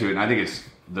can't get to it. And I think it's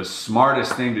the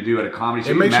smartest thing to do at a comedy show.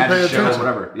 It makes you magic pay show, attention.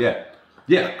 whatever.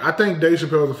 Yeah. I think Dave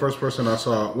Chappelle was the first person I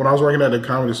saw when I was working at the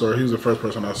Comedy Store. He was the first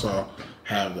person I saw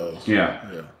have those.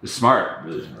 Yeah. It's smart.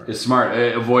 Really smart. It's smart.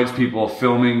 It avoids people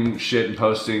filming shit and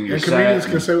posting your And comedians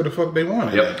set. can say what the fuck they want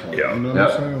at that point. Yep. You know what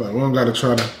Yep. I'm saying? Like, we don't got to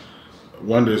try to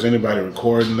wonder is anybody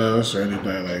recording us or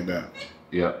anything like that.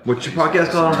 Yep. What's your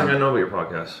podcast called? I don't think I know about your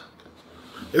podcast.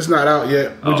 It's not out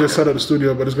yet. We just okay. set up the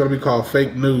studio, but it's going to be called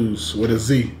Fake News with a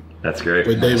Z That's great.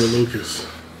 with David Lucas.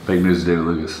 Fake news, David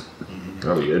Lucas.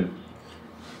 That'll be good.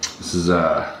 This is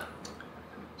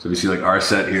so you see like our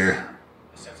set here.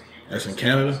 That's in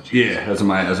Canada. Yeah, that's in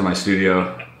my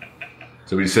studio.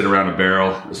 So we sit around a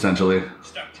barrel essentially.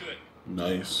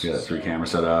 Nice. Yeah, 3 camera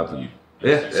set up and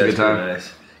yeah, it's a good That's time. pretty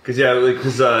nice.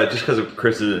 Just because of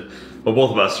Chris's, well,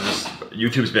 both of us, just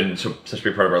YouTube's been such a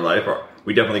big part of our life.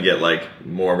 We definitely get like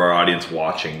more of our audience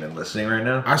watching than listening right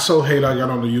now. I so hate I got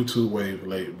on the YouTube wave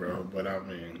late, bro. But I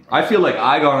mean, I feel like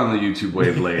I got on the YouTube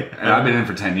wave late, and I've been in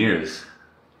for 10 years.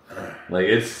 Like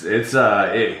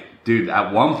dude.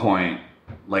 At one point,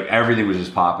 like everything was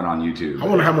just popping on YouTube. I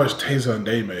wonder how much Tay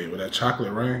Day made with that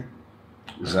Chocolate Rain.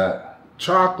 What's that?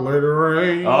 Chocolate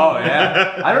Rain. Oh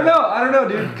yeah, I don't know,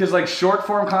 dude. Because like short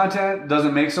form content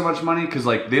doesn't make so much money. Because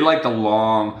like they like the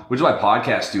long, which is why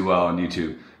podcasts do well on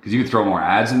YouTube. Because you can throw more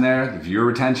ads in there, the viewer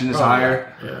retention is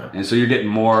higher, and so you're getting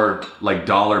more like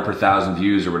 $1 per 1,000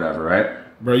 views or whatever, right?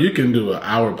 Bro, you can do an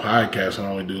hour podcast and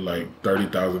only do like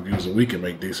 30,000 views a week and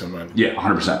make decent money. Yeah,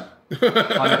 100%. 100%.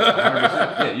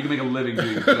 Yeah, you can make a living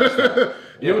doing just that.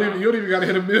 You don't even gotta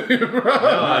hit 1 million, bro.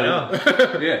 I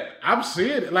know. Yeah. I'm seeing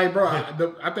it. Like, bro,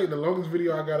 I think the longest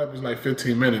video I got up is like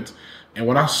 15 minutes. And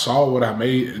when I saw what I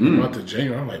made in the month of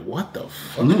January, I'm like, what the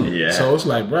fuck? Yeah. So it's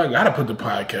like, bro, I gotta put the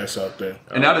podcast out there.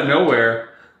 And out of nowhere,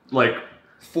 like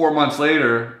 4 months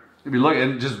later, if you look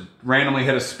and just randomly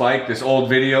hit a spike, this old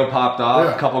video popped off,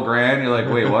 Yeah. a couple grand. You're like,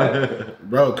 wait, what?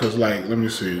 Bro, because like, let me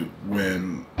see.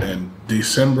 When in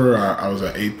December, I was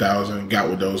at 8,000, got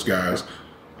with those guys.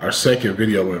 Our second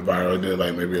video went viral. It did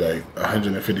like maybe like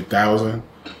 150,000.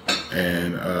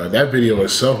 And that video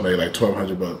itself made like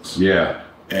 $1,200. Yeah.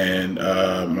 And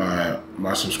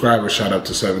my subscribers shot up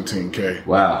to 17K.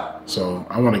 Wow. So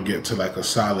I want to get to like a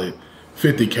solid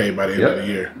 50K by the end of the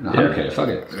year. 100K. Fuck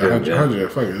it.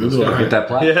 100, fuck it. Let's do Get 100. that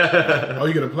plaque. Oh,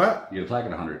 you get a plaque? You get a plaque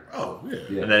at 100. Oh,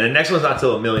 yeah. And then the next one's not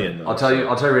till 1 million. Though. I'll tell you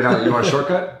right now. You want a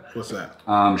shortcut? What's that?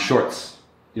 Shorts.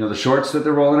 You know the shorts that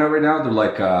they're rolling out right now.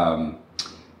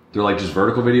 They're like just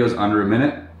vertical videos under a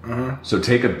minute. So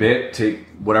take a bit, take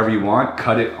whatever you want,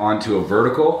 cut it onto a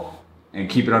vertical, and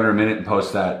keep it under a minute and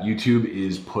post that. YouTube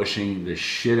is pushing the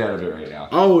shit out of it right now.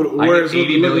 Oh, I where's get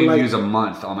 80 million like, views a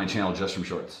month on my channel just from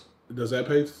shorts. Does that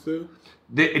pay too?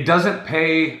 It doesn't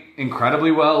pay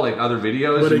incredibly well like other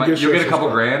videos. But You'll get a couple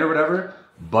grand or whatever,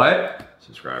 but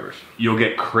subscribers. you'll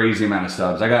get crazy amount of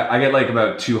subs. I get like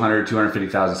about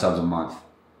 250,000 subs a month.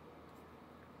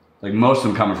 Like most of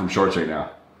them coming from shorts right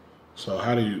now. So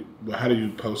how do you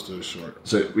post a short?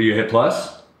 So you hit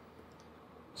plus.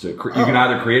 So you can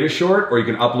either create a short or you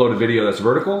can upload a video that's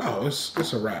vertical. Oh,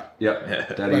 it's a wrap.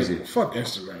 Yep, that Like, easy. fuck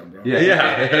Instagram, bro.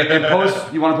 Yeah. And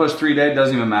post. You want to post 3 days?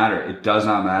 Doesn't even matter. It does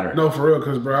not matter. No, for real,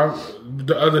 because bro,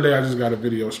 the other day I just got a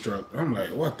video struck. I'm like,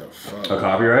 what the fuck? A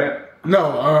copyright?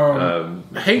 No,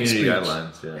 hate speech.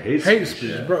 Guidelines. Yeah. Hate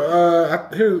Speech, bro.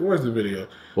 Where's the video?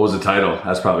 What was the title?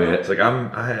 That's probably it. It's like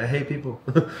I hate people.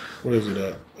 What is it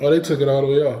at? Oh, they took it all the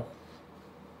way off.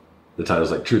 The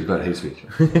title's like Truth About Hate Speech.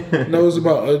 No, it's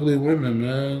about ugly women,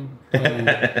 man.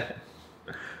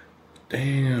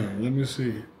 Damn, let me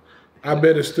see. I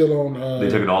bet it's still on. They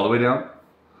took it all the way down?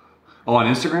 Oh, on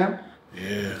Instagram?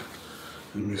 Yeah.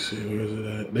 Let me see. Where is it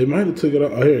at? They might have took it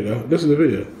off. Oh, here you go. This is the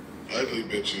video. Ugly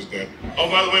bitches that. Oh,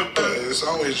 by the way, it's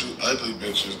always you ugly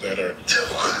bitches that are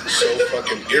so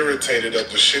fucking irritated at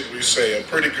the shit we say. A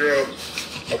pretty girl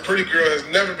has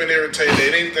never been irritated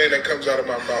at anything that comes out of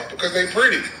my mouth because they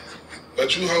pretty.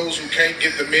 But you hoes who can't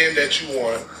get the men that you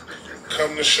want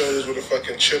come to shows with a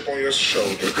fucking chip on your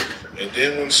shoulder, and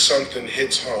then when something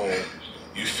hits home,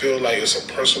 you feel like it's a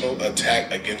personal attack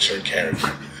against your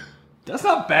character. That's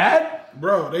not bad.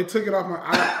 Bro, they took it off my.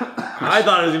 I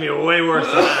thought it was gonna be way worse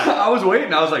than that. I was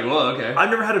waiting. I was like, well, okay. I've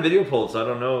never had a video pulled, so I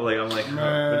don't know. Like I'm like,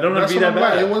 Man, it don't have to be that's that what I'm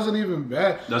bad. like. It wasn't even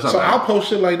bad. That's not so bad. I'll post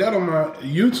shit like that on my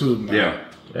YouTube now.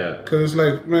 Yeah. Cause it's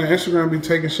like, man, Instagram be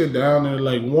taking shit down and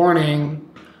like warning.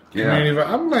 Yeah. Community.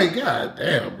 I'm like, god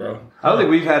damn, bro. I don't think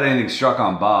we've had anything struck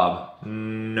on Bob.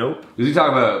 Nope. Because we don't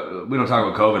talk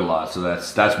about COVID a lot, so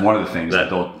that's one of the things that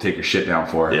they'll take your shit down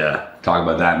for. Yeah. Talk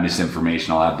about that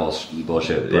misinformation, all that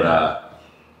bullshit. But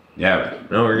yeah,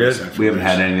 No, we're good. we haven't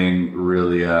had anything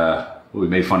really. We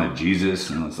made fun of Jesus,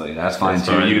 and it's like that's fine too.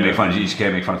 fine, You can yeah. make fun of Jesus, you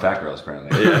can't make fun of fat girls,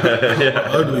 apparently.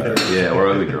 Ugly girl. Yeah, we're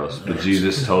ugly girls, but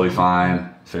Jesus totally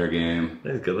fine, fair game.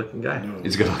 He's a good looking guy.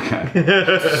 He's a good looking guy.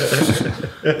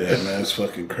 Yeah, man, it's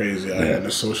fucking crazy out here in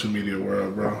the social media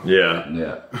world, bro. Yeah. You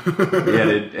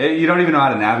don't even know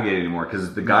how to navigate anymore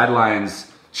because the guidelines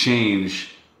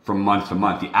change from month to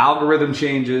month. The algorithm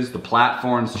changes, the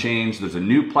platforms change. There's a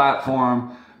new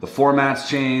platform. The formats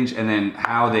change, and then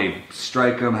how they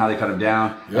strike them, how they cut them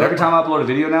down. And every time I upload a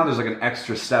video now, there's like an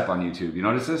extra step on YouTube. You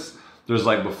notice this? There's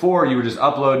like before you would just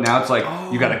upload. Now it's like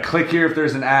you got to click here if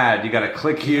there's an ad. You got to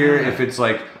click here if it's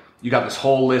like you got this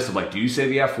whole list of like, do you say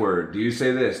the F word? Do you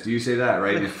say this? Do you say that?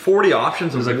 Right? Like 40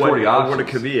 options of There's like what, 40 what it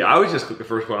options. could be. I always just click the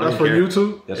first one. That's for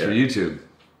YouTube? That's for YouTube.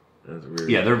 That's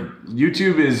weird. Yeah,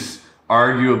 YouTube is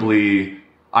arguably,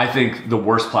 I think, the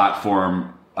worst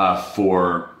platform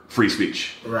for free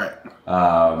speech. Right.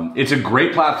 It's a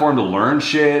great platform to learn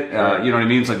shit. You know what I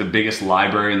mean? It's like the biggest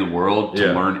library in the world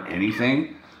to learn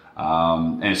anything.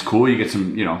 And it's cool. You get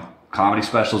some, comedy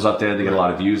specials up there. They get a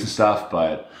lot of views and stuff.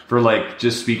 But for like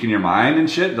just speaking your mind and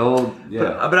shit, they'll,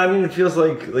 But I mean, it feels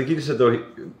like you just said though,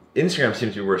 Instagram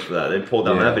seems to be worse for that. They pulled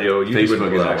down that video. YouTube wouldn't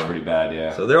Facebook pull is that actually one. pretty bad.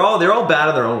 Yeah. So they're all bad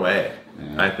in their own way.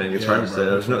 I think it's hard to say.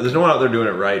 bro. There's no one out there doing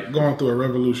it right. Going through a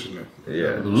revolution.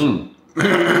 Yeah.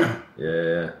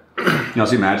 Yeah. You want to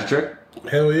see a magic trick?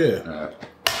 Hell yeah.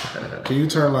 Can you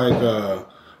turn like,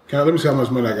 let me see how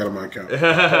much money I got on my account.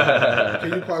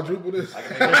 Can you quadruple this?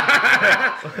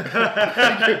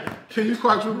 Can you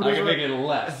quadruple this? it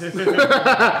less.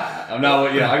 I'm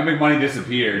not. Yeah, I can make money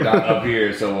disappear, not up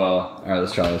here so well. All right,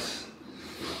 let's try this.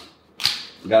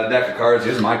 We got a deck of cards.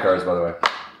 Here's my cards, by the way.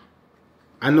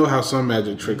 I know how some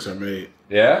magic tricks are made.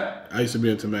 Yeah. I used to be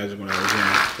into magic when I was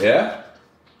young. Yeah.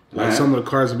 Like Alright. some of the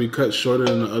cards would be cut shorter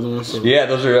than the other ones. So Yeah,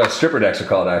 those are stripper decks are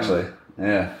called actually.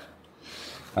 Yeah.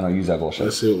 I don't use that bullshit.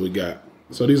 let's see what we got.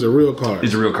 So these are real cards.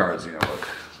 These are real cards, look.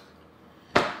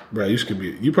 Bro,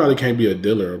 you probably can't be a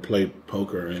dealer or play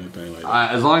poker or anything like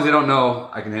that. As long as they don't know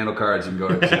I can handle cards, you can go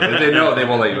to. If they know, they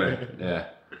won't let you in. Yeah.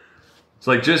 It's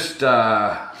like just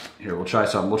here. We'll try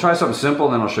something. We'll try something simple,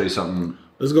 and then I'll show you something.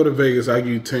 Let's go to Vegas. I give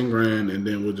you 10 grand and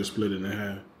then we'll just split it in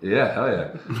half. Yeah, hell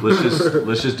yeah. Let's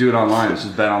just do it online. Let's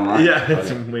just bet online. Yeah. It's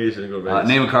amazing to go back.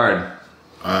 Name a card.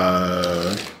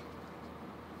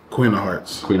 Queen of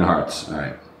Hearts. Queen of Hearts. All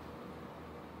right.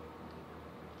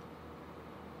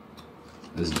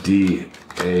 This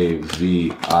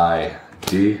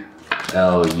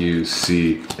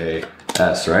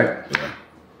DAVIDLUCAS, right? Yeah.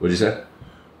 What'd you say?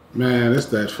 Man, it's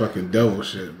that fucking devil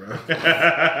shit, bro. These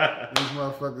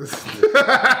motherfuckers.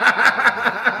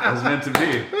 That was meant to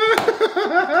be.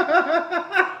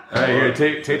 All right, here,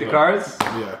 take the cards.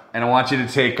 Yeah. And I want you to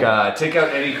take out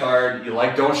any card you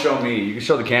like. Don't show me. You can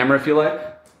show the camera if you like.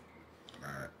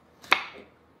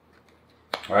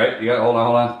 All right, you got hold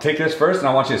on. Take this first, and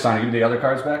I want you to sign it. Give me the other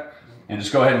cards back, and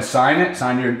just go ahead and sign it.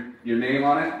 Sign your name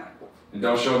on it, and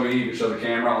don't show me. You can show the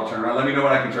camera. I'll turn around. Let me know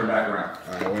when I can turn back around.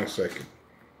 All right, 1 second.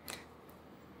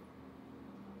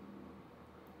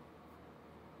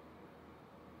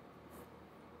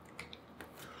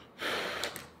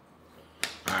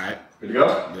 All right, Good to go?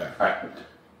 Yeah. All right.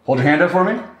 Hold your hand up for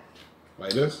me,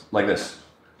 like this. like this,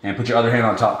 and put your other hand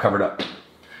on top, covered up. All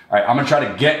right, I'm gonna try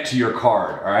to get to your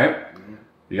card. All right.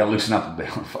 You gotta loosen up a bit.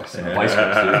 Vice grips, dude.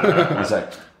 1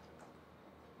 sec.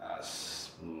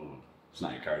 It's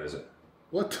not your card, is it?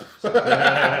 What the?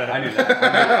 I knew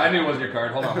that. I knew it wasn't your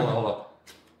card. Hold on.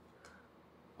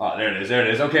 Oh, there it is.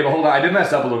 Okay, but hold on. I did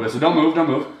mess up a little bit, so don't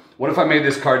move. What if I made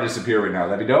this card disappear right now?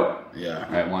 That'd be dope? Yeah.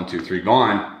 All right, 1, 2, 3,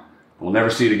 gone. We'll never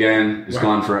see it again. It's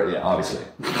gone for, yeah, obviously.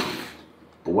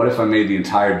 But what if I made the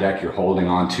entire deck you're holding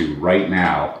on to right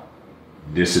now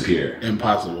disappear?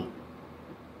 Impossible.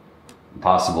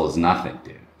 Impossible is nothing,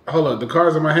 dude. Hold on, the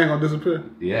cards in my hand gonna disappear?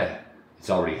 Yeah, it's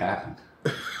already happened.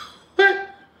 What?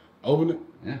 Open it.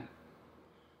 Yeah.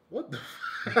 What the?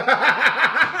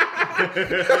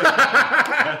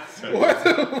 What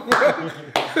the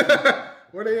fuck?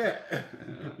 Where they at?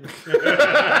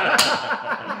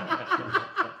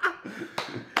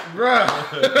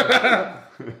 Bruh.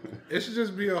 It should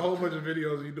just be a whole bunch of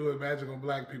videos of you doing magic on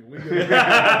black people. We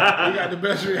got the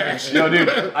best reaction. No, dude,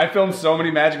 I filmed so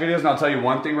many magic videos, and I'll tell you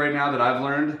one thing right now that I've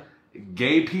learned.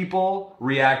 Gay people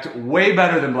react way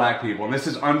better than black people, and this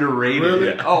is underrated.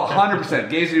 Really? Oh, 100%.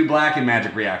 Gays do black and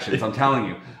magic reactions, I'm telling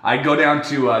you. I'd go down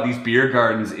to these beer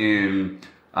gardens in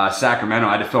Sacramento.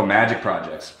 I had to film magic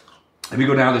projects. And we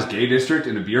go down to this gay district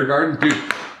in a beer garden. Dude,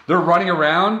 they're running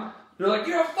around. They're like,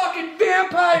 you're a fucking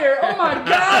vampire! Oh my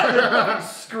god! They're fucking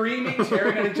screaming,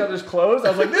 tearing at each other's clothes. I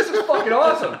was like, this is fucking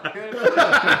awesome.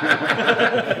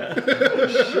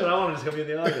 Shit, I want to just come be in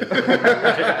the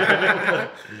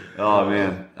audience. Oh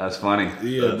man, that's funny.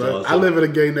 Yeah, That's but awesome. I live in a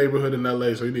gay neighborhood in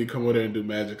LA, so you need to come over there and do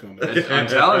magic on that. I'm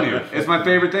telling you, it's my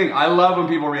favorite thing. I love when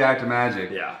people react to magic.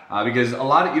 Yeah. Because a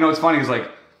lot of, it's funny, is like,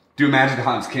 do magic to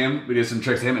Hans Kim. We did some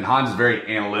tricks to him, and Hans is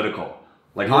very analytical.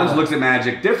 Like, Hans looks at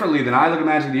magic differently than I look at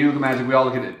magic, than you look at magic. We all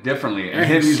look at it differently. And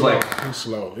him, he's slow. like, He's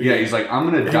slow. yeah, he's like,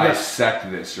 I'm going to dissect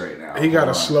this right now. He got Hold a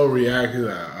on. slow react. He's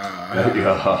like, I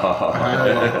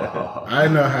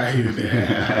know how he did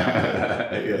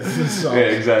that. Yeah,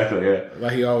 exactly, yeah.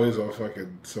 Like he always on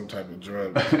fucking some type of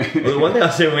drug. Well, the one thing I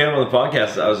was saying when we had him on the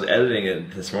podcast, I was editing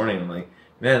it this morning. I'm like,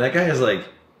 man, that guy is like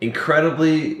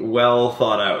incredibly well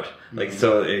thought out. Like,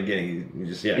 so again, he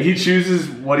just, He chooses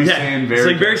what he's saying very it's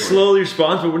like very carefully. slowly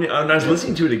responds, but when I was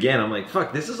listening to it again, I'm like,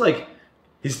 fuck, this is like,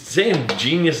 he's saying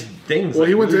genius things. Well, like,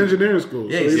 he went to really- engineering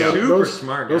school. Yeah, so he's super those,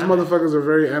 smart Those guy. motherfuckers are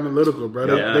very analytical,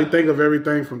 bro. Yeah. They think of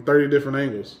everything from 30 different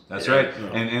angles. That's right.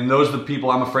 And those are the people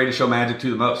I'm afraid to show magic to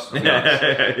the most.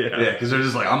 Yeah, because they're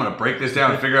just like, I'm going to break this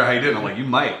down and figure out how you did it. I'm like, you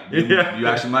might. You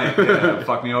actually might. Yeah,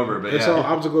 fuck me over. But It's all yeah.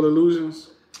 optical illusions.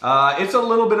 It's a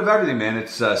little bit of everything, man.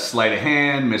 It's sleight of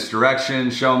hand, misdirection,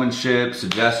 showmanship,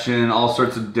 suggestion, all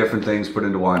sorts of different things put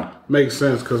into one. Makes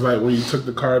sense, because like when you took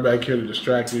the card back here to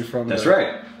distract me from That's the-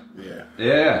 right. Yeah.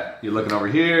 Yeah, you're looking over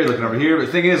here, you're looking over here. But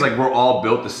the thing is, like, we're all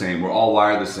built the same. We're all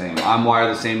wired the same. I'm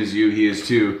wired the same as you. He is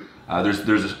too. There's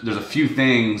a few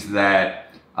things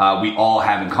that we all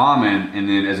have in common, and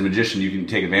then as a magician, you can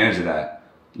take advantage of that.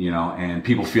 And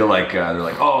people feel like they're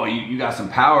like, oh, you got some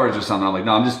powers or something. I'm like,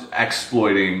 no, I'm just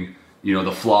exploiting,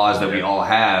 the flaws that we all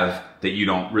have that you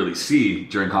don't really see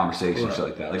during conversations, shit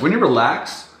like that. Like when you're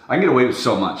relaxed, I can get away with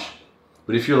so much.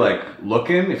 But if you're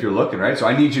looking, right? So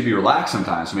I need you to be relaxed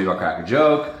sometimes. So maybe I'll crack a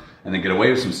joke and then get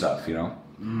away with some stuff, Yeah,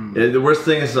 the worst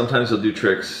thing is sometimes they'll do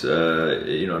tricks, at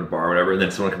a bar or whatever, and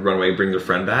then someone can run away, bring their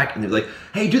friend back, and they're like,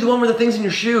 "Hey, do the one where the thing's in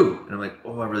your shoe." And I'm like,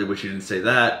 "Oh, I really wish you didn't say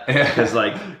that," because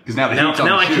now now the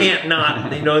I shoe. can't not.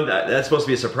 That's supposed to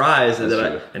be a surprise, and That's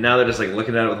true. and now they're just like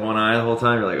looking at it with one eye the whole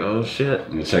time. You're like, "Oh shit."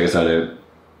 Check this out, dude.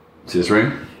 See this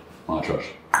ring? On trust.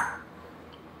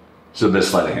 So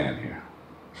this sleight of hand here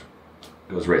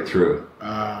goes right through.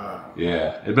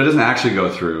 Yeah, but it doesn't actually go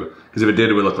through, because if it did,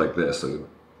 it would look like this. So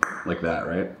like that,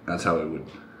 right? That's how it would.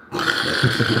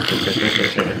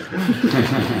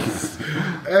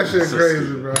 That shit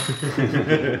crazy, bro.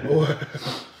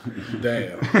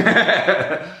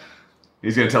 Damn.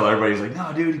 He's gonna tell everybody. He's like,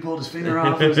 "No, dude, he pulled his finger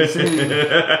off. It was insane."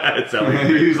 It's He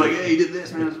was like, "Yeah, he did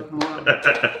this, man. It's fucking wild."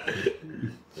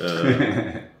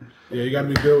 Yeah, you gotta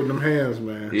be good with them hands,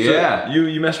 man. Yeah.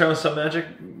 You messed around with some magic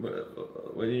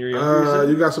when you were younger?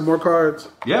 You got some more cards?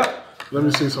 Yep. Let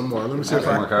me see some more. Let me see Got if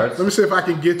some I more cards? Let me see if I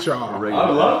can get y'all. I would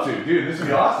love to, dude. This would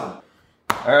be awesome.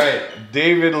 All right,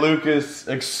 David Lucas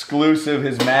exclusive,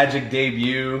 his Magic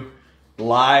debut,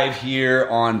 live here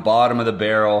on Bottom of the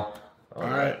Barrel. All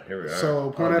right, here we are.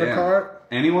 So point at a Damn. card.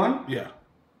 Anyone? Yeah,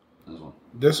 This one.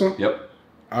 this one. Yep.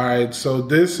 All right, so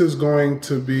this is going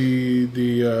to be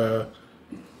the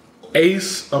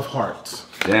Ace of Hearts.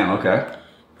 Damn. Okay.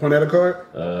 Point at a card.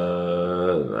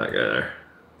 That guy there.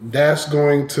 That's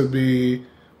going to be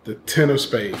the Ten of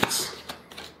Spades.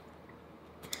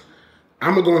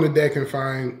 I'm gonna go on the deck and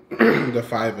find the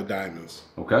Five of Diamonds.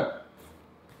 Okay.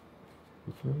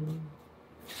 All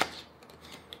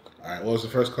right, what was the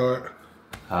first card?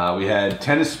 We had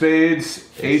Ten of Spades,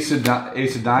 Ace of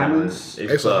Diamonds,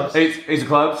 Ace Ace of of clubs. Ace of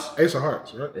Clubs, Ace of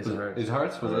Hearts, right? Ace of hearts. Ace of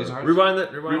Hearts. Was it Ace of Hearts? Rewind the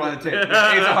tape. Ace of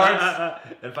Hearts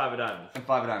and Five of Diamonds. and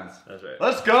Five of Diamonds. That's right.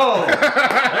 Let's go.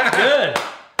 That's good.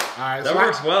 All right, That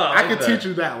works well. I I like can that. teach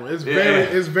you that one. It's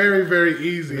Yeah. very, very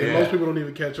easy, and Yeah. most people don't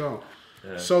even catch on.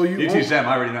 So you, You teach them.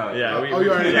 I already know it. Yeah. Oh,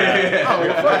 you already yeah. Oh,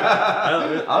 well,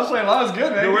 fuck. I was playing. That was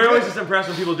good, man. We're always just impressed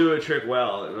when people do a trick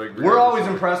well. Like, We're always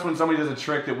impressed when somebody does a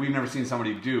trick that we've never seen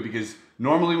somebody do, because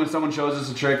normally when someone shows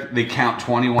us a trick, they count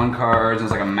 21 cards and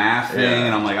it's like a math thing, Yeah.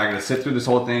 and I'm like, I gotta sit through this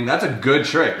whole thing. That's a good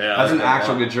trick. Yeah, That's I an like that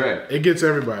actual a lot. good trick. It gets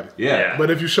everybody. Yeah. But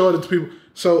if you show it to people,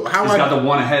 so how It's I got the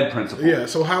one ahead principle. yeah,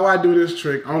 so how I do this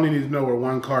trick, I only need to know where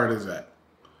one card is at.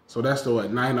 So that's the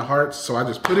Nine of Hearts. So I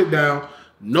just put it down.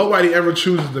 Nobody ever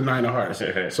chooses the Nine of Hearts.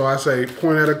 So I say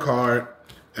point at a card,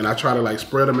 and I try to like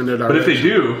spread them in their But direction. if they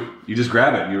do, you just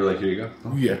grab it and you're like, here you go.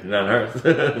 Yeah. Not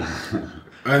hurt.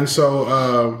 And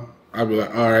so I'll be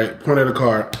like, all right, point at a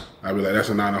card. I'll be like, that's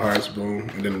a Nine of Hearts, boom.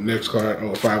 And then the next card,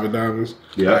 Five of Diamonds.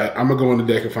 Yeah. All right, I'm going to go on the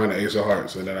deck and find the Ace of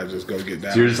Hearts. And then I just go get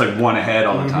that. So you're just like one ahead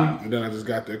all the time. And then I just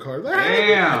got their card.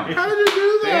 Damn. How did you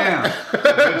do that?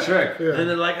 Damn. Good trick. And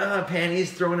they're like,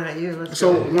 panties thrown at you. Let's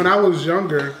So go. when I was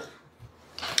younger,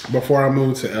 before I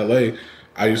moved to LA,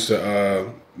 I used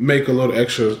to make a little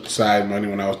extra side money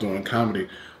when I was doing comedy,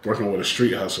 working with a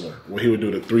street hustler, where he would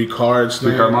do the 3 cards thing.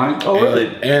 3 card money? Oh, really?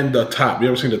 And the top. You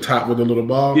ever seen the top with the little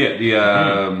ball? Yeah,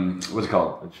 the, what's it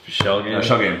called? Shell game.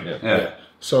 Shell game. Yeah. Yeah.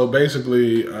 So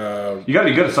basically, You gotta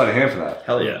be good at sleight of hand for that.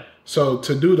 Hell yeah. so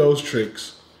to do those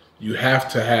tricks, you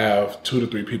have to have 2 to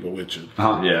 3 people with you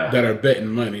Uh-huh. Yeah. that are betting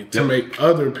money to make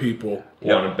other people.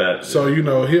 Want to bet. So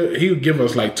he'll give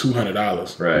us like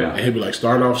 $200, Right. And he'll be like,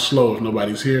 start off slow if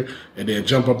nobody's here, and then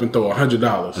jump up and throw $100.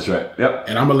 That's right. Yep.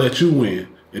 And I'm gonna let you win,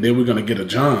 and then we're gonna get a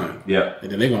John. Yep.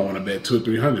 And then they're gonna want to bet 200 or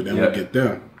 300. Then Yep. we get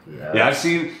them. Yeah, I've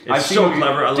seen so movies-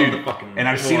 clever. I love dude, the fucking- and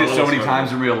I've seen well, it I so love many it.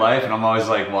 times in real life, and I'm always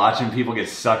like watching people get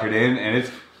suckered in, and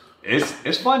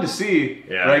it's fun to see,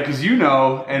 Yeah. right? Because you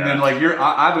know, and then Yeah. like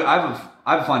I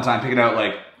have a fun time picking out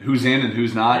like who's in and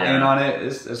who's not Yeah. in on it.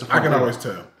 It's a fun I can thing. always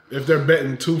tell if they're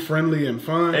betting too friendly and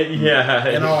fun Yeah.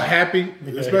 and all happy,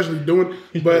 especially doing.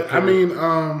 But I mean,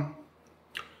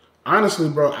 honestly,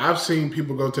 bro, I've seen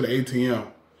people go to the ATM,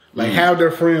 like have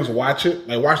their friends watch it,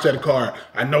 like watch that card.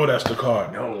 I know that's the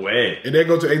card. No way. And they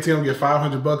go to ATM, get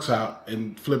 $500 out,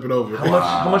 and flip it over.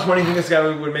 How much money do you think this guy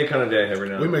would make on a day every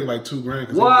now? We make like $2,000.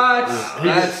 'cause What? He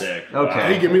That's sick.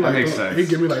 okay. He give me that like makes sense. he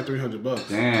give me like $300.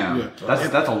 Damn, Yeah.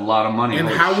 that's a lot of money. And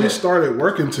Holy how we shit. started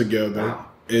working together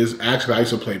is actually I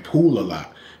used to play pool a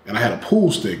lot, and I had a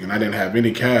pool stick, and I didn't have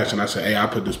any cash, and I said, "Hey, I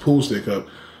put this pool stick up,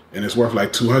 and it's worth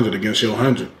like 200 against your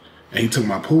 100." And he took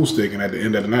my pool stick, and at the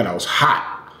end of the night, I was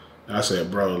hot, and I said,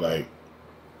 "Bro, like,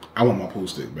 I want my pool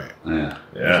stick back." Yeah,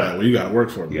 He's like, "Well, you got to work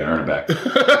for me." you gotta earn it back.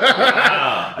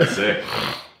 Wow, that's sick.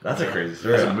 That's a crazy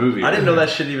story. That's a movie. I didn't know that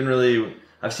shit even really.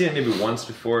 I've seen it maybe once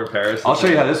before in Paris. I'll show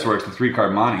you how this works. The 3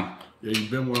 card money. Yeah, you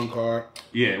been one card.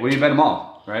 Yeah, well, you bet them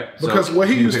all, right? Because what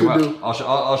he you used pick to 'em do- up. I'll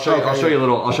show you. Okay, I'll show yeah. you a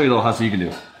little. I'll show you a little hustle you can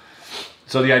do.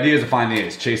 So the idea is to find the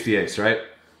ace, chase the ace, right?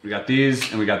 We got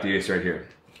these, and we got the ace right here.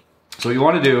 So what you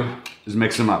want to do is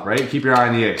mix them up, right? Keep your eye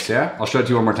on the ace. Yeah, I'll show it to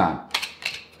you one more time.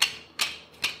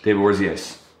 David, where's the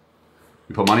ace?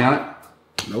 You put money on it?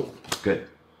 Nope. Good.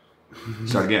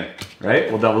 Start again, right?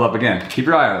 We'll double up again. Keep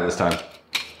your eye on it this time.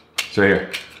 It's right here.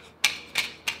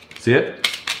 See it?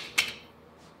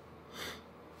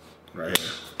 Right here.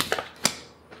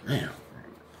 Damn.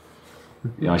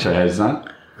 You want to show you how it's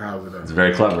done? How's it? It's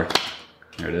very clever.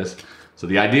 There it is. So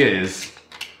the idea is,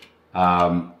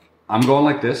 I'm going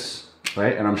like this,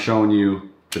 right? And I'm showing you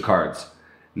the cards.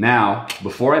 Now,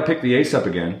 before I pick the ace up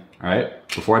again, all right?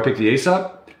 Before I pick the ace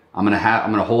up, I'm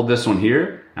gonna hold this one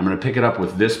here. I'm gonna pick it up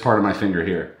with this part of my finger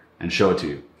here and show it to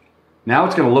you. Now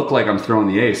it's gonna look like I'm throwing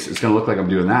the ace. It's gonna look like I'm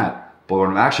doing that. But what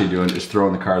I'm actually doing is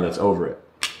throwing the card that's over it.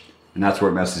 And that's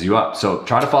where it messes you up. So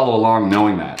try to follow along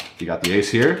knowing that. You got the ace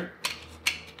here.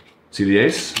 See the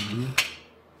ace?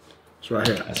 It's right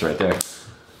here. That's right there.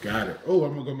 Got it. Oh,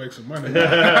 I'm gonna go make some money.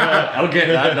 That'll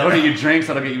get you drinks.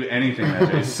 That'll get you anything.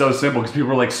 That day. It's so simple because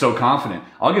people are like so confident.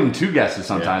 I'll give them 2 guesses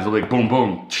sometimes. They'll be like boom,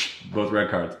 boom, both red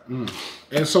cards.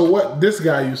 And so what this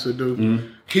guy used to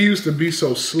do, he used to be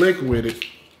so slick with it.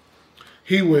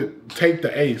 He would take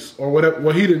the ace or whatever.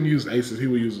 Well, he didn't use aces. He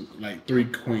would use like 3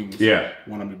 queens. Yeah.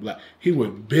 One of them black. He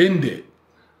would bend it.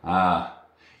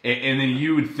 And then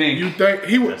you would think You think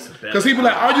he would, because he'd be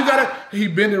like, all you gotta, he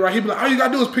bend it right. He'd be like, all you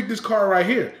gotta do is pick this card right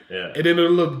here. Yeah. And then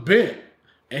it'll look bent.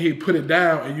 And he'd put it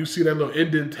down and you see that little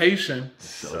indentation.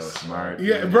 so smart.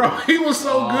 Yeah, bro, he was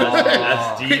so good.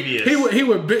 That's devious. He'd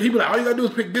be like, all you gotta do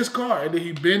is pick this card. And then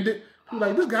he'd bend it. He'd be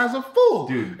like, this guy's a fool.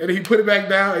 Dude. And then he put it back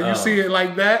down and you see it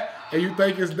like that. And you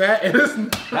think it's that. And it's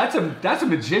not. That's a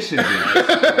magician, dude.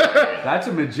 That's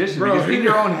a magician. Bro, because in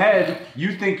your own head,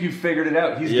 you think you've figured it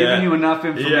out. He's giving you enough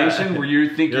information where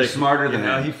you think you're like, smarter than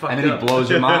him. he fucked And then up. he blows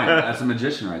your mind. That's a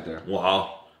magician right there.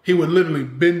 Wow. He would literally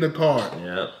bend the card.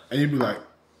 Yeah. And you'd be like,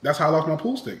 that's how I lost my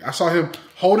pool stick. I saw him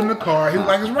holding the card. He was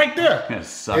like, it's right there. Yeah,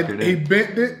 sucker, And dude. he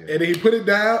bent it, and then he put it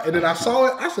down, and then I saw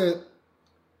it. I said,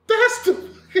 that's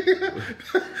the...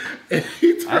 and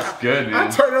he turned, That's good, man. I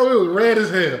turned it over, it was red as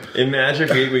hell. In Magic,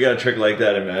 we got a trick like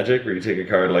that in Magic where you take a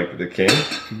card like the king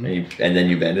and then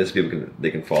you bend it so people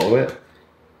can follow it.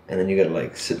 And then you gotta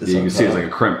like sit this You on can see it's top.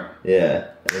 like a crimp. Yeah.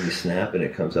 And then you snap and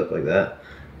it comes up like that.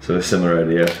 So a similar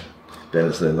idea. Bend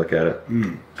it so they look at it.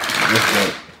 That's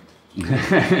dope.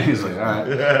 He's like, all right.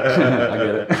 I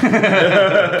get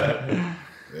it.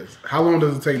 Yes. How long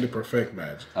does it take to perfect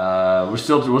Magic? We're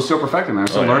still perfecting, man. We're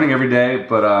still learning every day,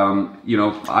 but you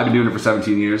know, I've been doing it for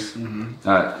 17 years.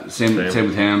 Same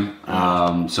with him.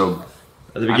 So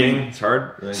At the beginning, it's hard.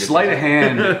 And then it gets sleight of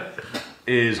hand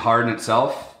is hard in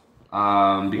itself.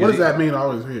 Because What does that mean? I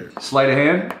always hear. Sleight of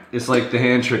hand, it's like the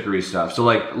hand trickery stuff. So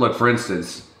like, look, for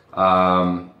instance,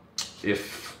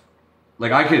 if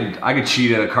like I could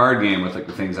cheat at a card game with like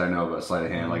the things I know about sleight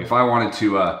of hand. Like if I wanted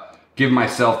to give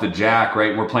myself the jack,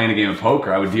 right? We're playing a game of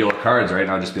poker. I would deal cards, right?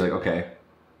 And I'd just be like, okay,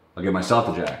 I'll give myself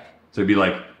the jack. So it'd be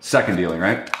like second dealing,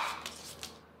 right?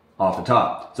 Off the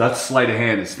top. So that's sleight of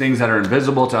hand. It's things that are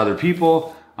invisible to other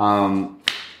people.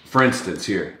 For instance,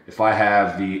 here, if I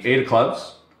have the 8 of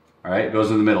clubs, all right, it goes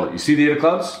in the middle. You see the 8 of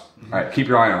clubs? All right, keep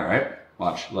your eye on it, right?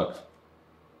 Watch, look.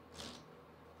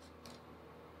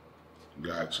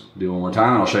 Gotcha. Do it one more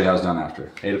time, and I'll show you how it's done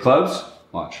after. 8 of clubs,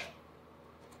 watch.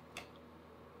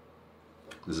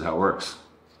 This is how it works.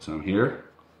 So I'm here.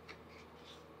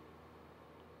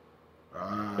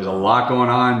 There's a lot going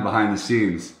on behind the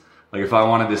scenes. Like if I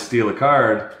wanted to steal a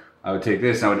card, I would take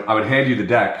this. And I would hand you the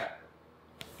deck,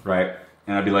 right?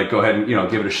 And I'd be like, go ahead and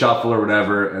give it a shuffle or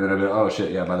whatever. And then I'd be like, oh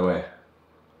shit, yeah, by the way.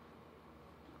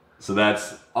 So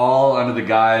that's all under the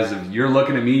guise of you're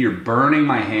looking at me, you're burning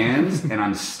my hands, and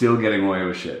I'm still getting away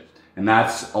with shit. And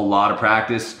that's a lot of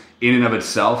practice in and of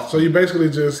itself. So you basically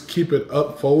just keep it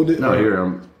up, folded? No, here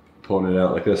I'm pulling it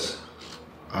out like this.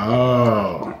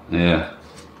 Oh. Yeah.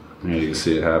 There you can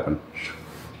see it happen.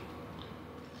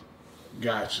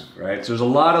 Gotcha. Right? So there's a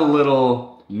lot of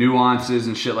little nuances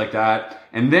and shit like that.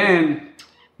 And then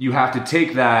you have to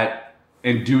take that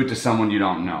and do it to someone you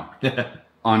don't know.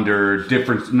 Under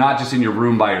different, not just in your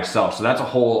room by yourself. So that's a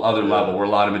whole other level where a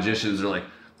lot of magicians are like,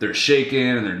 they're shaking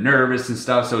and they're nervous and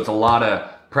stuff. So it's a lot of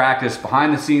practice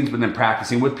behind the scenes, but then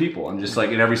practicing with people. And just like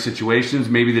in every situation,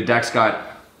 maybe the deck's got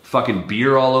fucking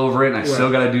beer all over it and I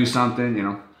still got to do something,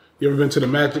 You ever been to the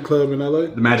Magic Club in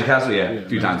LA? The Magic Castle? Yeah, a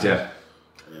few times, yeah.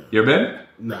 You ever been?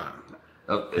 Nah.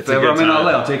 If ever I'm in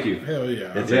LA, I'll take you. Hell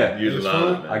yeah. Yeah. You'd It's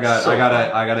love fun. it.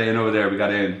 I got in over there. We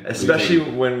got in. Especially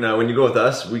when you go with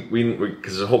us, we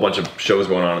because there's a whole bunch of shows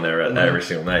going on in there every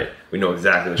single night. We know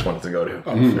exactly which ones to go to,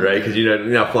 right? Because you're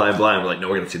not flying blind. We're like, no,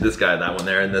 we're gonna see this guy, that one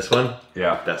there, and this one.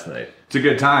 Yeah. Best night. It's a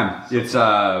good time. It's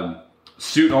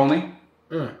suit only.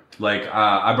 Like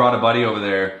I brought a buddy over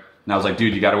there, and I was like,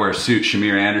 dude, you got to wear a suit.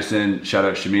 Shamir Anderson, shout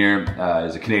out Shamir,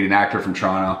 is a Canadian actor from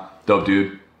Toronto, dope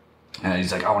dude. And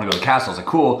he's like, I want to go to the castle. I was like,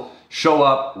 cool. Show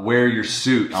up, wear your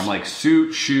suit. I'm like,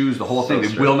 suit, shoes, the whole thing.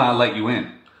 They will not let you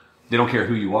in. They don't care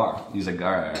who you are. He's like,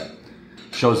 all right.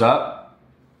 Shows up,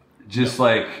 just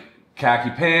like khaki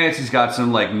pants. He's got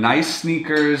some like nice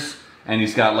sneakers, and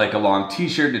he's got like a long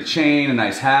t-shirt, a chain, a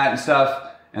nice hat and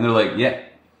stuff. And they're like, yeah,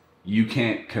 you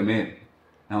can't come in.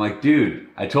 And I'm like, dude,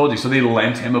 I told you. So they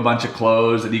lent him a bunch of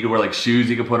clothes and he could wear like shoes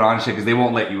he could put on and shit because they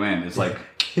won't let you in. It's like,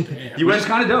 which is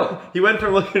kind of dope. He went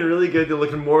from looking really good to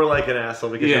looking more like an asshole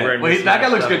because you're wearing well, that guy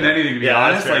looks good in stuff. anything, to be Yeah,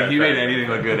 honest. that's fair, Like, he fair, made anything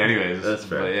look good anyways. That's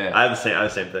fair. But, yeah. I have the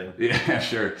same thing. Yeah,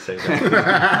 sure. Same thing.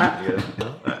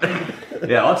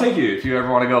 Yeah, I'll take you. If you ever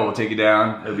want to go, we'll take you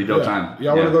down. It'll be dope time.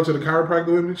 Y'all want to go to the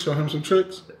chiropractor with me? Show him some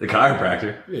tricks? The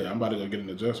chiropractor? Yeah, I'm about to go get an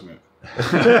adjustment.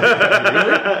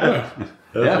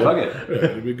 Yeah, fuck it. Yeah,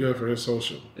 it'd be good for his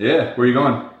social. Yeah, where you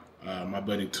going? My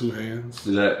buddy Two Hands.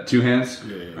 Is that 2 hands?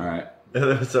 Yeah. All right.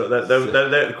 So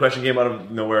that question came out of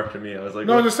nowhere to me. I was like,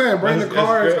 No, I'm just saying, bring the That's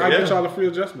cards. great, I yeah. get y'all a free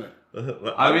adjustment.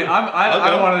 I mean, I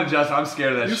don't want to adjust. I'm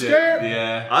scared of that You shit. scared?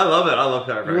 Yeah. I love it. I love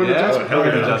You chiropractic. want to Yeah, adjust? hell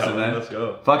yeah, Yeah. adjust it, man. Let's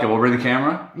go. Fuck it. We'll bring the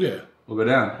camera. Yeah. We'll go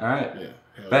down. All right. Yeah.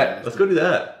 Hell Bet. yeah. Let's go do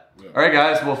that. All right,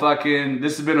 guys. Well,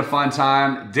 this has been a fun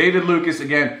time. David Lucas,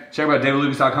 again, check out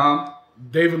davidlucas.com.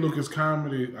 David Lucas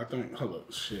Comedy, I think. Hold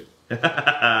up, shit.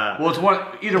 Well, it's one.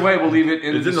 Either way, we'll leave it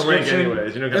in It's the in the link description.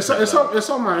 anyways. You know, It's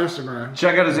on my Instagram.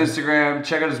 Check out his Instagram,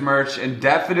 check out his merch, and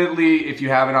definitely, if you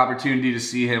have an opportunity to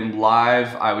see him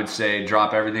live, I would say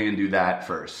drop everything and do that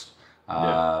first. Pleasure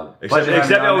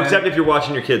having you on, man. Except if you're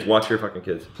watching your kids, watch your fucking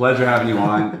kids. Pleasure having you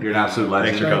on. You're an absolute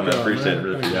legend. Thanks for coming. you, Appreciate it. man.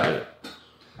 Really Thank you. appreciate it.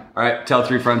 All right, tell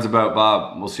 3 friends about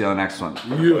Bob. We'll see you on the next one.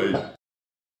 Yeah.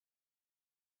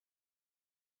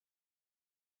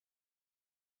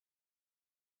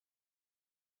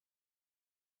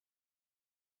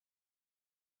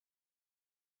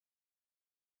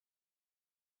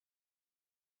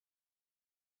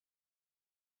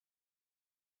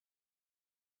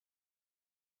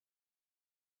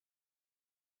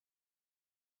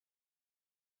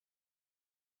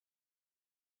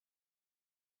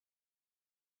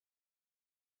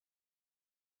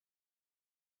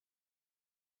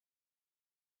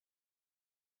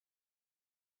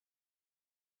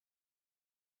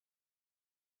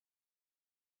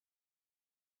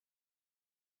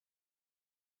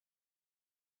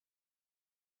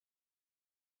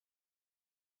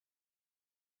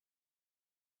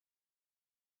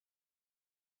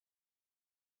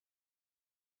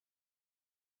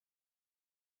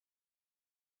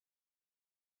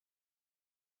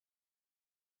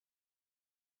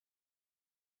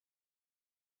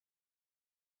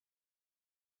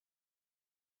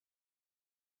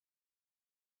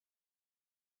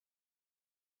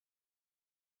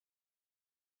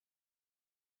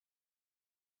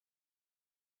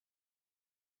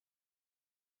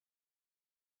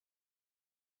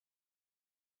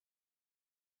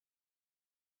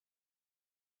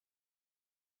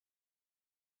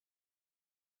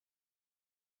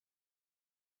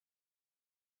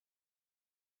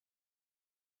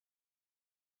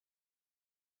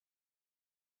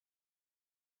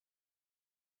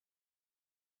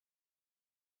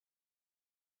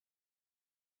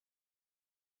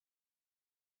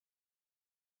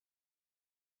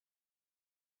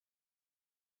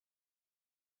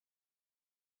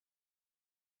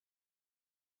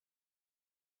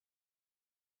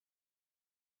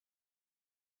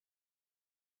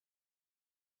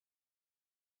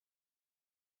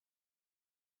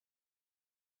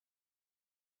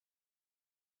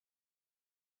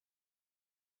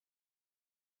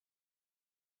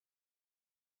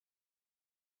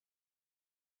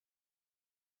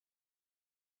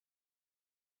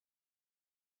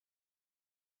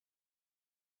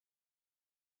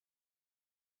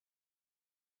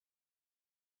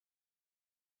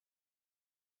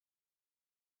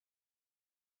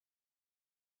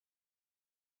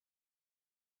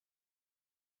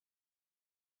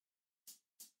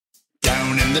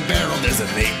 Down in the barrel, there's a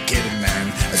naked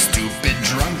man